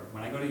to Europe.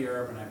 When I go to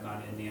Europe and I've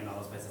gone to India and all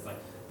those places, like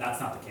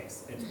that's not the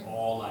case. It's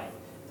all like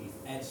these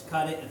edge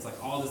cut it. It's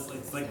like all this.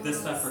 It's like this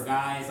stuff for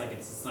guys. Like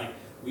it's just like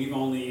we've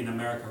only in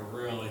America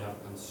really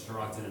have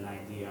constructed an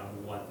idea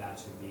of what that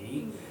should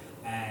be,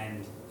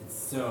 and it's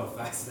so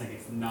fascinating.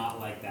 It's not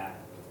like that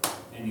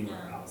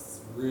anywhere No.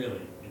 else.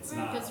 Really, it's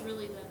not. It's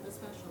really the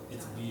special.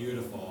 It's child.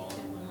 beautiful.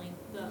 Definitely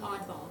the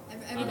oddball.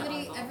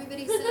 Everybody, Oddball.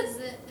 everybody says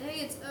that,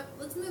 hey, it's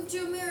let's move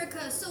to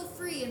America, so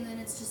free, and then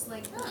it's just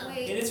like, but Yeah.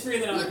 wait, It is freer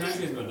than other Look at-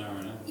 countries, but no,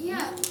 no.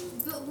 yeah,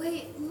 but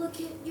wait, look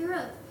at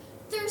Europe.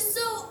 They're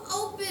so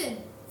open.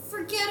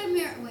 Forget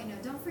America. Wait, no,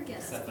 don't forget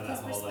Except us for because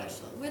that we're whole, like,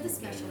 special. We're the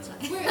special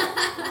getting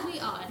child. We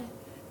odd.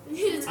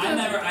 It's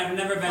I've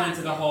never been into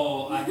the Black.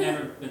 whole. I've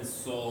never been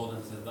sold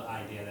into the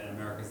idea that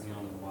America's the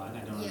only one. I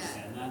don't Yeah.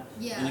 understand that.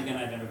 Yeah. And again,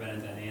 I've never been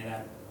into any of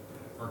that,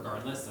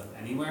 regardless of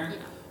anywhere.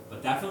 Yeah.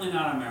 But definitely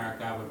not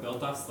America. We're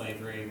built off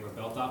slavery. We're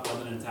built off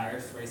of an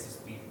entire race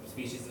of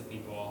species of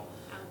people.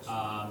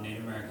 Ouch.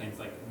 Native Americans,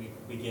 like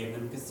we gave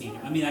them casino.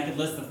 I mean, I could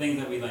list the things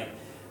that we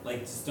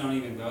like just don't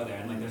even go there.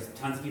 And like, there's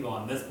tons of people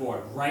on this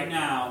board right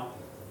now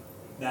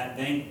that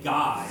thank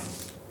God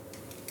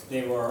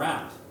they were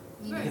around.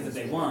 You Because know, if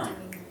they people weren't,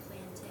 doing the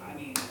planting. I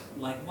mean,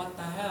 like what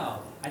the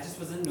hell? I just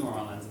was in New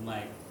Orleans and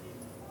like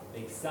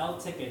they sell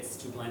tickets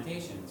to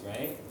plantations,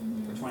 right?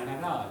 For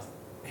 $25.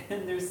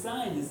 And there's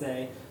signs that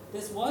say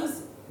this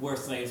was where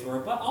slaves were,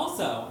 but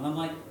also, and I'm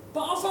like,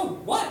 but also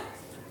what?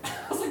 I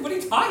was like, what are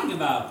you talking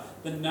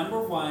about? The number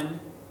one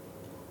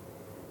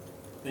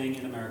thing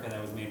in America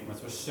that was made from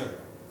us was sugar,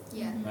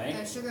 Yeah.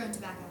 right? Sugar and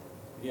tobacco.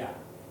 Yeah.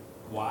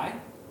 Why?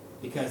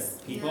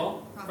 Because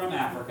people Yeah, from profit.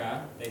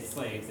 Africa,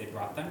 slaves, they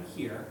brought them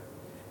here,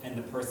 and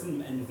the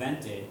person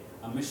invented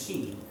a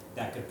machine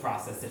that could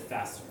process it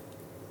faster.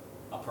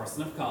 A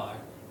person of color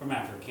from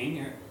Africa came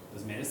here,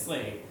 was made a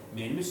slave,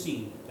 made a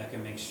machine that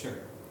can make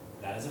sugar.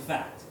 That is a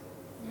fact.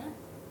 Yeah.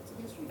 It's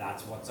a history.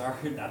 That's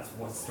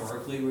what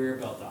historically we were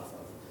built off of.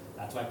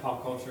 That's why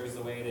pop culture is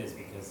the way it is,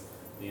 because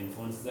the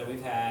influences that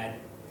we've had,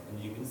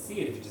 and you can see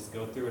it if you just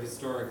go through it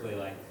historically,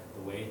 like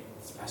the way,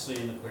 especially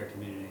in the queer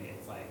community,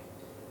 it's like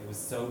it was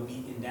so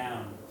beaten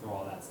down through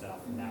all that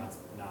stuff, and now it's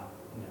not,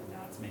 now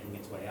it's making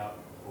its way up,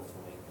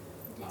 hopefully.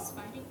 Just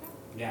finding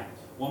that. Yeah.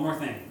 One more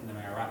thing, and then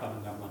I wrap up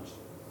and have lunch.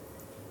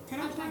 Can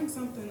I bring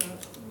something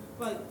up?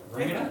 Like,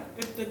 Bring it up.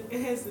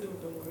 It has to do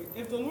with the Lord.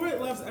 If the Lord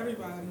loves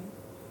everybody,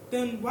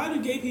 then why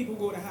do gay people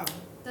go to hell?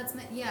 That's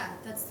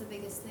the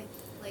biggest thing.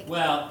 Like,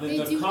 Well, They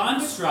the do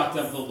construct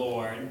have of the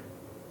Lord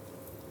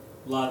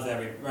loves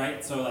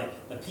right? So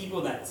like the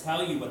people that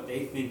tell you what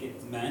they think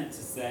it's meant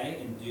to say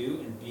and do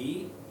and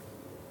be,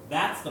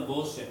 that's the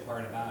bullshit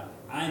part about it.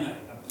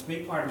 A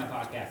big part of my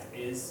podcast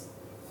is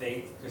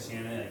faith,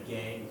 Christianity, like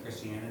gay and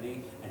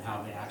Christianity, and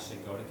how they actually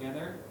go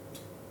together.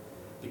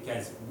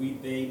 Because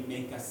they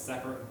make us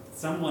separate.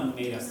 Someone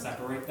made us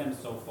separate them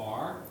so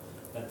far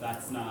that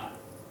that's not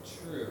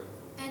true.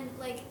 and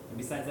like, And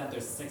besides that,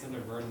 there's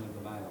 600 versions of the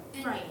Bible.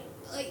 and Right.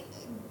 like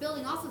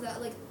building off of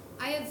that, like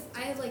I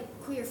have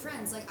like queer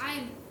friends. Like I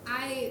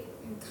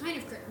am kind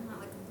of I'm not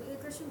like completely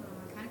Christian, but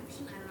I'm kind of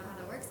Christian. I don't know how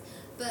that works.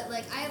 But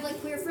like I have like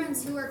queer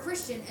friends who are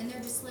Christian, and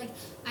they're just like,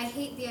 I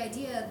hate the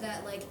idea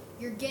that like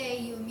you're gay,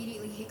 you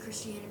immediately hate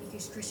Christianity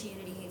because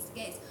Christianity hates the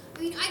gays. I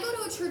mean, I go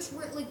to a church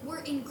where like we're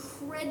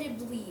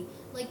incredibly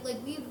like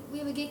we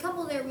have a gay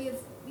couple there. We have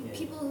Yeah.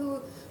 people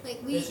who like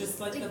we. It's just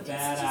like the it's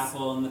bad just-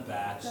 apple in the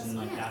batch, and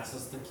like yeah. that's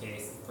just the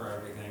case for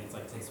everything. It's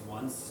like it takes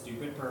one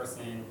stupid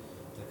person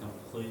to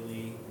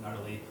completely and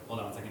utterly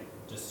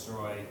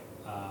destroy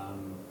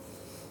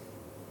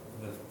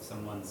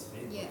someone's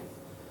faith. Yeah.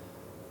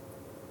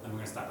 And we're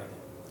gonna stop right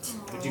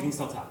there. But you can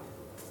still talk.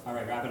 All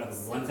right, wrap it up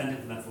with one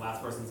sentence, and that's the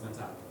last person's gonna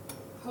talk.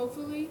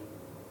 Hopefully,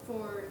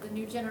 for the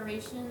new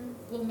generation,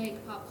 we'll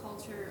make pop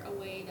culture a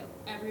way that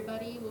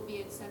everybody will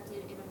be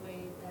accepted in a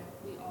way that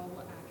we all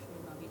will actually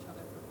love each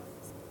other for what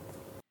it is.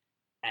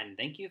 And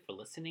thank you for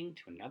listening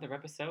to another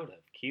episode of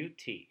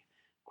QT,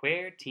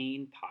 Queer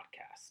Teen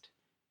Podcast,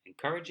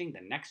 encouraging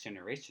the next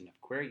generation of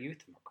queer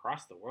youth from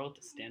across the world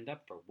to stand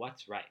up for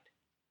what's right.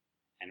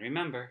 And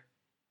remember,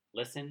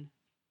 listen,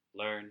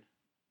 learn,